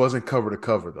wasn't. No. It wasn't cover to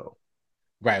cover though.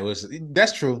 Right.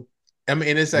 That's true. I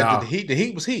mean, it's like the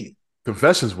heat was heat.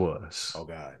 Confessions was. Oh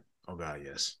God,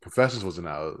 yes. Confessions was an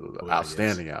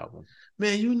outstanding album.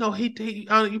 Man, you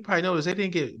probably noticed they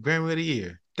didn't get Grammy of the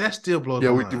Year. That still blows my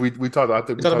mind. We talked. I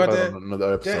think we talked about that on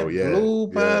another episode. That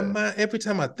blew my mind. Every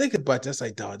time I think about that, it's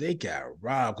like, dog, they got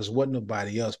robbed because wasn't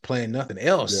nobody else playing nothing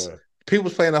else. Yeah. People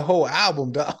was playing the whole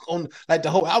album, dog. The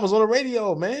whole album's on the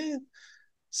radio, man.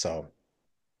 So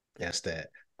that's that.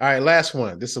 All right, last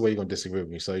one. This is where you're gonna disagree with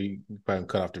me. So you probably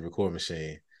cut off the record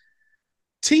machine.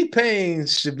 T-Pain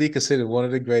should be considered one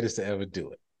of the greatest to ever do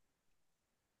it.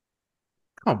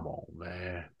 Come on,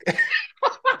 man.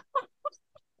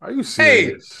 Are you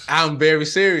serious? Hey, I'm very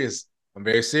serious. I've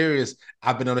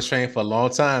been on this train for a long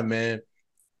time, man.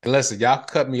 And listen, y'all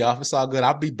cut me off. It's all good.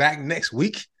 I'll be back next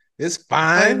week. It's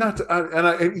fine.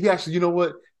 He actually, you know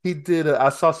what? He did. I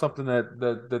saw something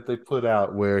that they put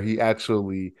out where he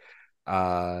actually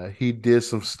he did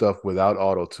some stuff without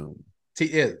auto-tune.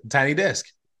 Tiny Desk.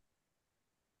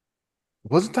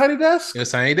 Was it Tiny Desk? It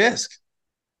was Tiny Desk.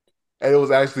 And it was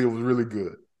really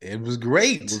good. It was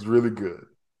great. It was really good.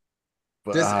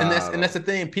 But that's the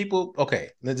thing. People, okay.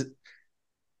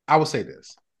 I will say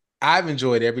this. I've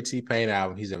enjoyed every T-Pain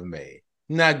album he's ever made.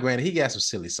 Now, granted, he got some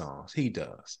silly songs. He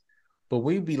does. But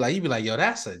you'd be like, yo,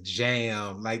 that's a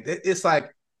jam. Like it's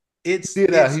like it's He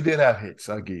did have hits.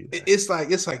 I get you. It's like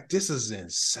this is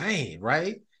insane,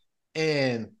 right?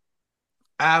 And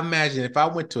I imagine if I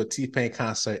went to a T-Pain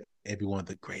concert, it'd be one of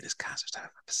the greatest concerts I've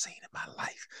ever seen in my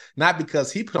life. Not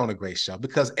because he put on a great show,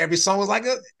 because every song was like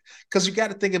because you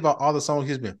got to think about all the songs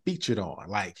he's been featured on,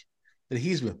 like that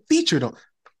he's been featured on.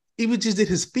 Even just did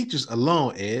his features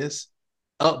alone is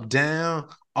Up Down,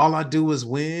 All I Do Is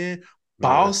Win,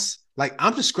 Boss. Like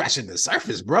I'm just scratching the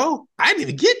surface, bro. I didn't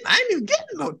even get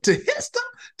to his stuff.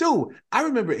 Dude, I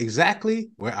remember exactly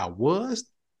where I was,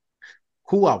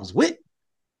 who I was with,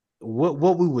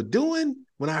 what we were doing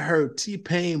when I heard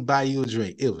T-Pain buy you a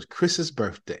drink. It was Chris's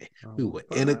birthday. We were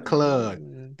in a club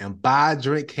and Buy a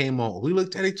Drink came on. We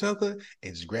looked at each other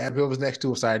and just grabbed whoever was next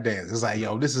to us, started dancing. It's like,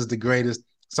 yo, this is the greatest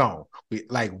song. We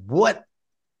like, what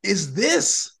is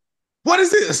this? What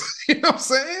is this? You know what I'm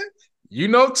saying? You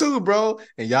know too, bro.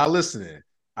 And y'all listening.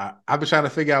 I've been trying to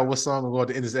figure out what song I'm going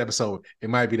to end this episode. It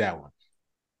might be that one.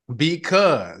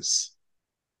 Because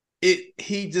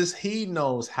he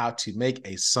knows how to make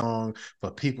a song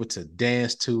for people to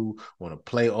dance to, want to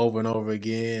play over and over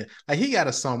again. Like he got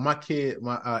a song. My kids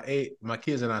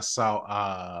and I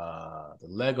saw the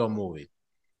Lego movie,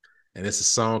 and it's a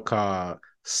song called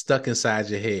 "Stuck Inside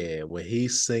Your Head," where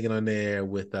he's singing on there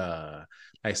with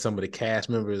like some of the cast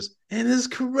members, and it's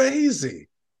crazy.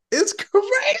 It's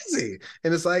crazy,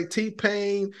 and it's like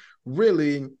T-Pain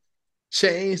really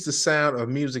changed the sound of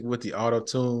music with the auto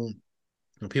tune.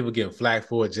 When people getting flack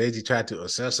for it, Jay-Z tried to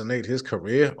assassinate his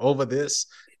career over this.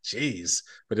 Jeez.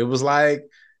 But it was like,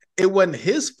 it wasn't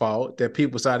his fault that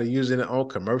people started using it on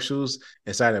commercials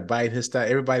and started biting his style.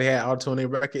 Everybody had auto-tune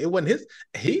record. It wasn't his.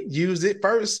 He used it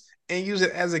first and used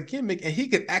it as a gimmick, and he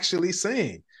could actually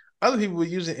sing. Other people were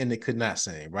using it and they could not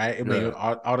sing, right? I mean,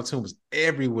 auto-tune was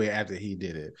everywhere after he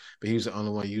did it, but he was the only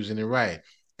one using it right.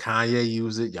 Kanye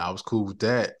used it. Y'all was cool with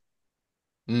that.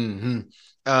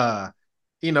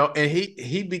 You know, and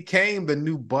he became the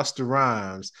new Busta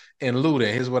Rhymes and Luda.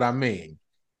 Here's what I mean.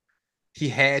 He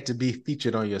had to be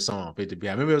featured on your song for it to be.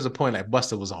 I remember there was a point like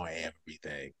Busta was on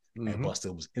everything. And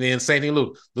Busta was, and then same thing,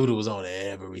 Luda was on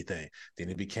everything. Then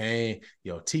it became,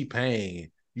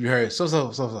 T-Pain. You heard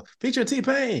so featuring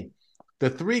T-Pain. The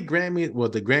the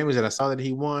Grammys that I saw that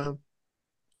he won.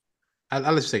 I'll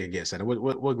let you take a guess at it.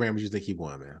 What Grammys you think he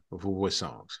won, man? For what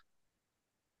songs?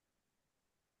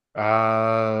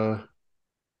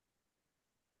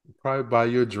 Probably Buy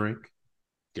You a Drink.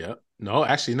 Yeah. No,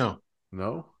 actually, no.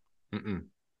 No?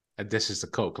 That's just a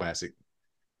cult classic.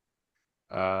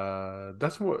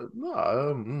 That's more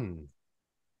then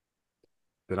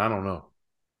I don't know.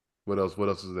 What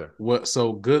else is there?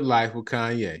 So Good Life with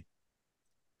Kanye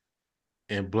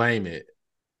and Blame It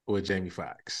with Jamie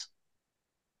Foxx.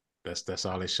 That's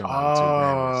all they showing on 2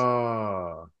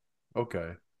 Grammys.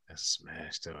 Okay. That's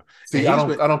smashed up. See, I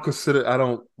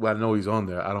know he's on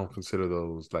there. I don't consider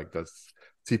those like that's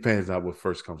T-Pain's not what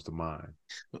first comes to mind.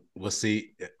 Well,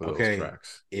 see, okay.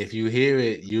 If you hear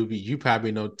it, you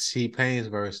probably know T-Pain's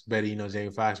verse better. You know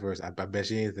Jamie Foxx's verse. I bet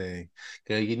you anything.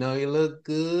 Cause you look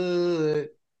good.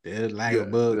 They're like a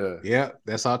book. Yeah,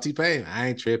 that's all T-Pain. I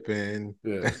ain't tripping.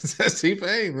 Yeah. That's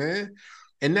T-Pain, man.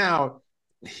 And now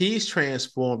he's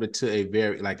transformed into a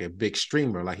a big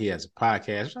streamer. Like he has a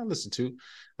podcast, which I listen to.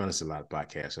 I listen to a lot of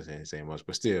podcasts. I ain't saying much,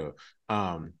 but still.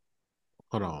 Hold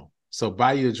on. So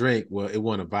Buy You a Drink, well, it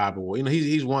won a Vibe Award.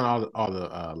 He's won all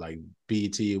the like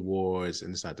BET Awards,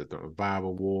 and it's not the Vibe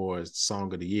Awards,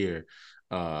 Song of the Year.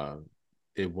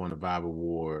 It won a Vibe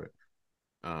Award,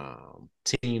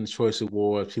 Teen Choice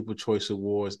Awards, People Choice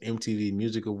Awards, MTV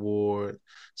Music Award.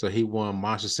 So he won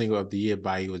Monster Single of the Year,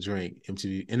 Buy You a Drink,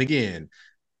 MTV. And again,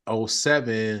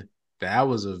 2007, that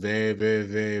was a very, very,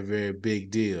 very, very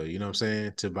big deal. You know what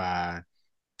I'm saying?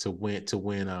 To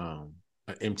win an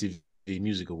MTV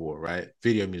Music Award, right?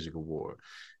 Video Music Award.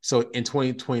 So in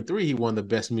 2023, he won the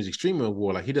Best Music Streaming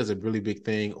Award. Like he does a really big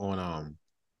thing on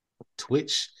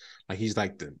Twitch. Like he has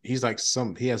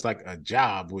like a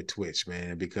job with Twitch,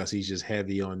 man, because he's just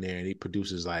heavy on there and he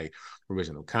produces like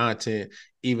original content.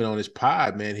 Even on his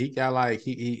pod, man, he got like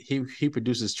he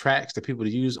produces tracks that people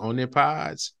to use on their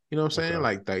pods. You know what I'm saying? Okay.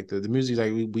 Like the music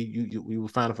like we will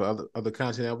find for other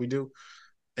content that we do.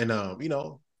 And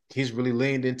he's really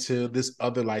leaned into this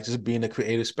other, like just being a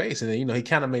creative space. And then, he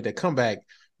kind of made that comeback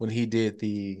when he did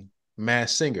the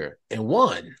Masked Singer and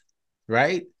won,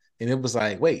 right? And it was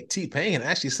like, wait, T-Pain can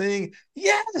actually sing?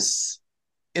 Yes.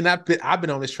 And I've been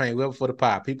on this train well before the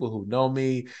pod. People who know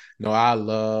me know I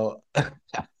love I'm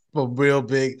a real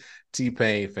big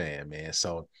T-Pain fan, man.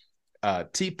 So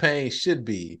T-Pain should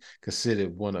be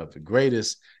considered one of the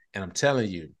greatest. And I'm telling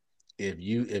you,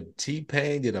 if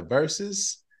T-Pain did a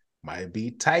versus, might be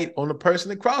tight on the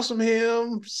person across from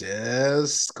him.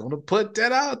 Just gonna put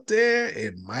that out there.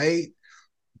 It might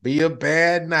be a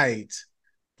bad night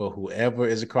for whoever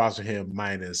is across from him,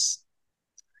 minus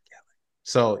Kelly.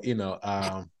 So,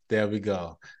 there we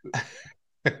go.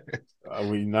 Are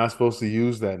we not supposed to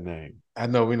use that name? I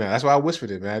know we're not. That's why I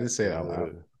whispered it, man. I didn't say it out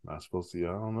loud. Not supposed to.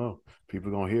 I don't know.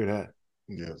 People gonna hear that.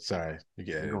 Yeah, sorry.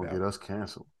 They're gonna get us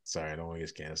canceled. Sorry, I don't want to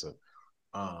get canceled.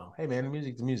 Hey man, the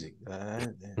music.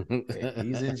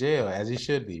 He's in jail as he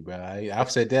should be, bro. I've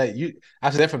said that.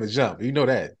 I've said that from the jump. You know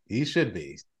that he should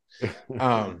be.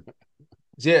 Yeah.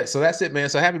 So that's it, man.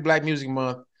 So happy Black Music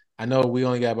Month. I know we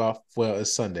only got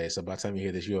it's Sunday, so by the time you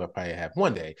hear this, you'll probably have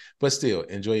one day. But still,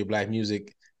 enjoy your Black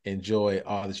music. Enjoy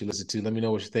all that you listen to. Let me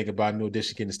know what you think about New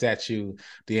Edition getting the statue,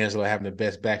 D'Angelo having the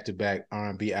best back-to-back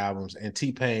R&B albums, and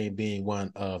T-Pain being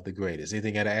one of the greatest.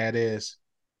 Anything I gotta add is?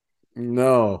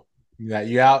 No.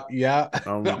 You out?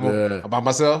 I'm good. About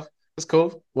myself? That's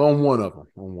cool. Well, on one of them.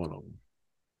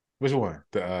 Which one?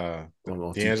 The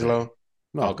D'Angelo?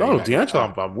 No, okay,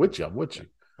 D'Angelo. I'm with you.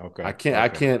 Okay. I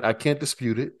can't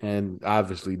dispute it. And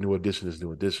obviously, New Edition is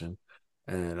New Edition.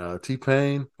 And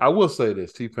T-Pain, I will say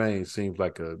this: T-Pain seems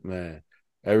like a man.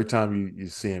 Every time you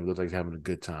see him, looks like he's having a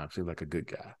good time. Seems like a good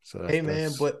guy. So that's a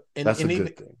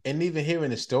good thing. And even hearing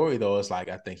the story though, it's like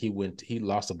I think he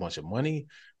lost a bunch of money,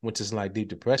 went to some like deep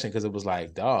depression because it was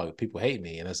like, dog, people hate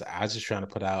me, and I was just trying to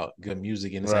put out good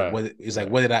music, and it's like,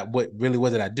 what did I do?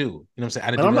 You know what I'm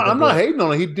saying? I'm not hating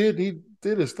on it. He did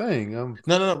his thing.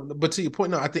 No. But to your point,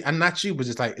 no, I think I'm not you, but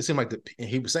just like it seemed like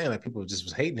he was saying like people just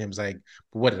was hating him. It's like,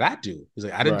 but what did I do? He's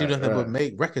like, I didn't do nothing but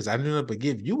make records. I didn't do nothing but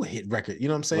give you a hit record. You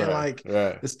know what I'm saying?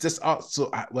 It's just also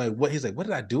like what he's like. What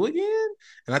did I do again?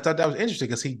 And I thought that was interesting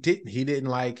because he didn't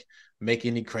like make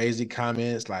any crazy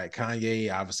comments like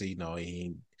Kanye. Obviously,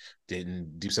 he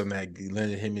didn't do something that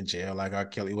landed him in jail like R.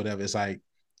 Kelly, whatever. It's like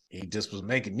he just was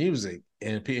making music,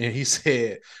 and he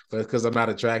said, "But because I'm not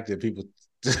attractive, people."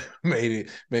 made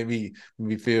me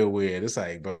feel weird. It's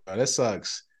like, bro, that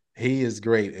sucks. He is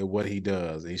great at what he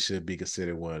does. He should be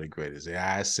considered one of the greatest.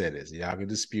 Yeah, I said this. Y'all can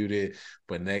dispute it,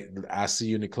 but I see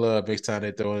you in the club next time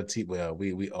they throw in a T. Well,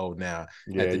 we old now.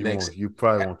 Yeah, you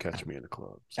probably won't catch me in the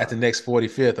club. At the next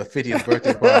 45th or 50th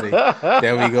birthday party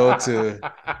that we go to,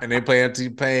 and they play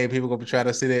T-Pain, people gonna be trying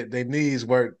to see their knees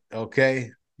work.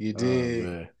 Okay, you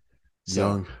did.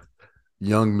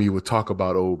 Young me would talk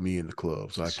about old me in the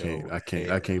club, so I can't be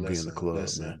in the club,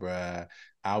 man. Bruh,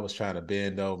 I was trying to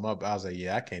bend over. I was like,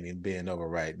 yeah, I can't even bend over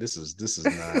right. This is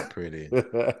not pretty.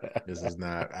 This is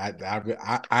not.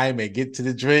 I may get to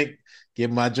the drink,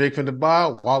 get my drink from the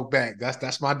bar, walk back.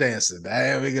 That's my dancing.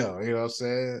 There we go. You know what I'm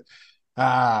saying?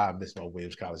 I miss my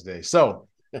Williams College days. So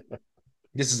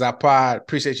this is our pod.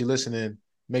 Appreciate you listening.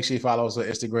 Make sure you follow us on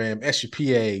Instagram,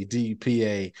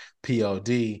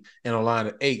 SUPADPAPOD, and online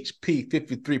at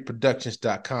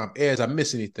HP53productions.com. Did I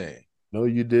miss anything? No,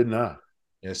 you did not.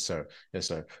 Yes, sir.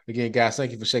 Again, guys,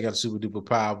 thank you for checking out the Super Duper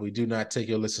Pod. We do not take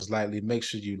your listens lightly. Make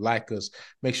sure you like us,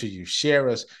 make sure you share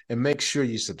us, and make sure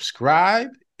you subscribe.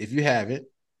 If you haven't,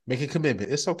 make a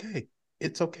commitment. It's okay.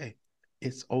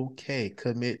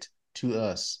 Commit to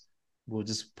us. We'll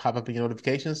just pop up in your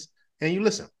notifications and you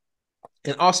listen.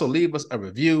 And also leave us a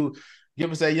review.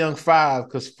 Give us that young 5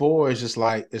 because 4 is just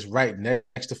like it's right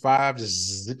next to 5.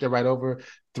 Just zip it right over.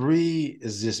 3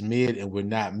 is just mid, and we're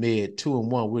not mid. 2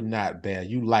 and 1, we're not bad.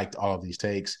 You liked all of these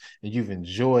takes, and you've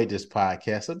enjoyed this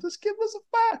podcast. So just give us a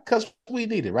 5 because we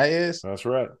need it, right, Ez? That's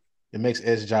right. It makes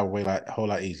Ez's job a whole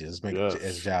lot easier. Let's make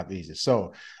Ez's job easier.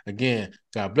 So again,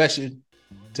 God bless you.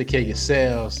 Take care of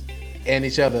yourselves and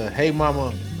each other. Hey,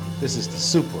 mama, this is the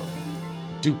Super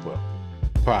Duper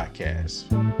Podcast.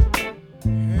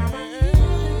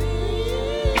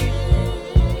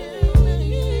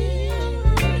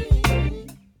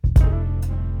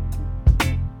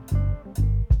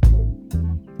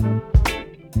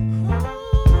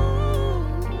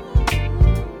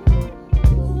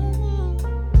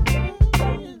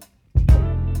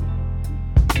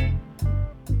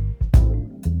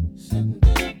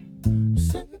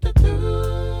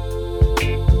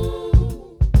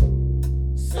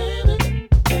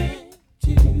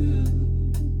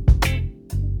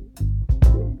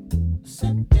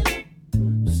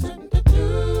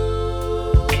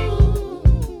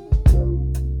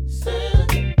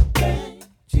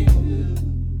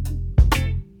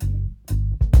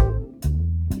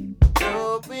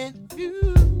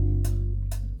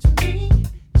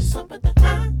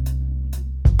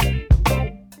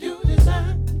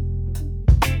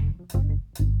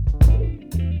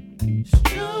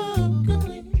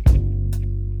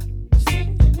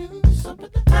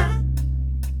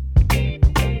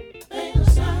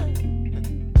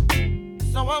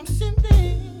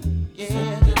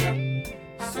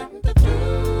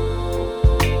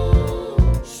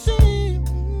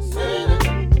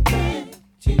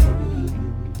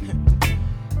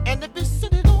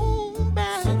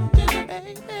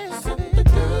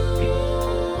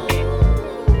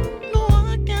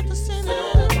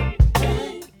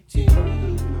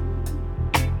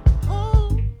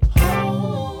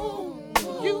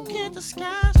 the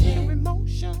sky, your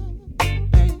emotion.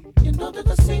 Hey, you know that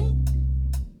I see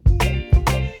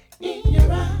in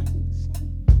your eyes.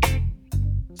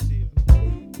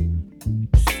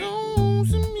 So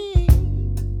to me,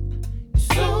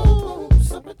 so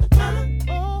something that I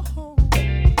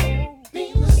be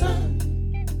the sun.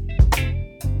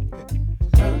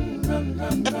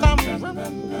 If I'm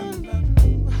running,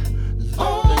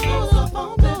 all the knows I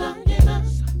fall behind,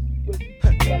 yes. I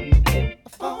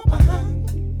fall behind.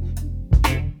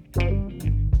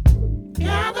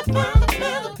 Gotta find a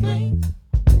better place.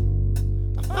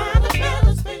 I find a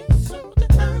better space so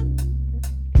that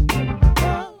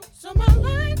someone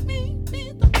like me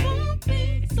need the one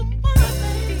thing, someone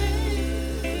like me.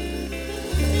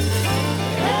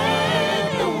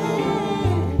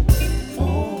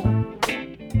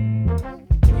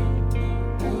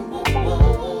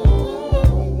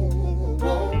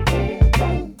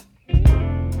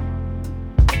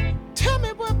 Tell me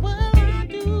what will I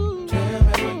do? Tell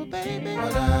me, baby,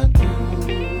 what I do?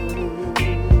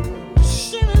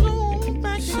 Send it on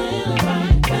back, send it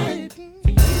right back to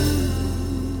you.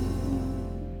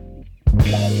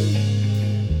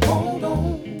 Hold on,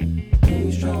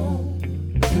 be strong,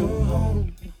 you're home.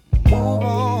 Move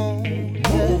on,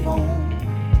 move on,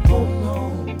 hold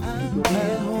on, I'm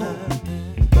at home.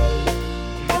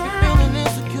 Feeling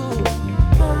insecure,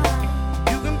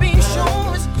 you can be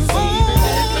sure it's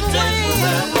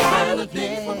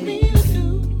for me to do.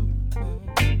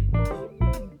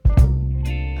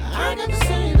 I got to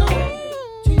say no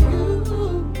to you.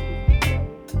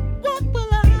 What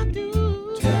will I do?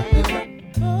 Tell me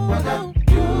what I'll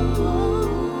do.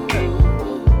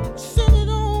 Send it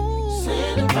on,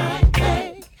 send it right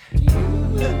back to you.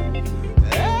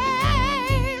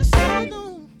 Hey, send it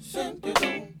on, send it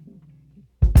on.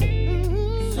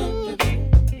 Send it on.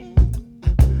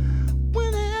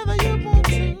 Whenever you want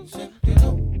to, send it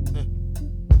on.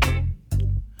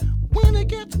 When it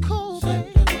gets cold,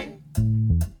 baby,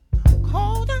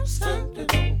 cold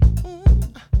outside,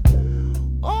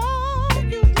 all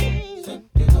you need,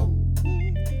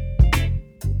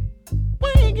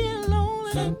 when you get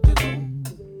lonely,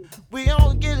 we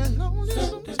all get lonely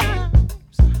sometimes.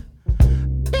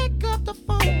 Pick up the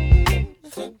phone,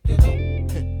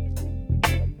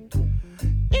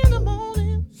 in the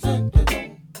morning,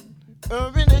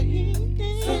 or in the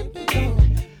evening,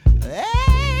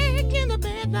 hey, in the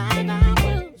midnight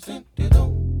hour. Send it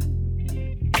on.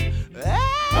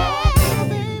 Hey,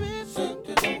 baby, send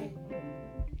it on.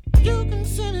 You can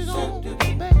send it on,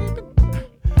 baby.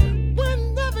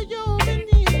 Whenever you're in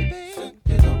need, baby. Send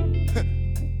it on.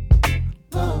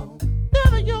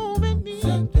 Whenever you're in need,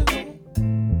 send it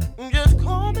on. Just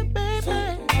call me, baby.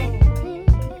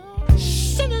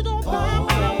 Send it on my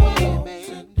way, baby.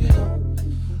 Send it on.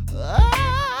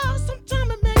 Sometimes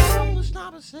it makes me want to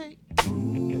stop and say,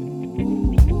 ooh.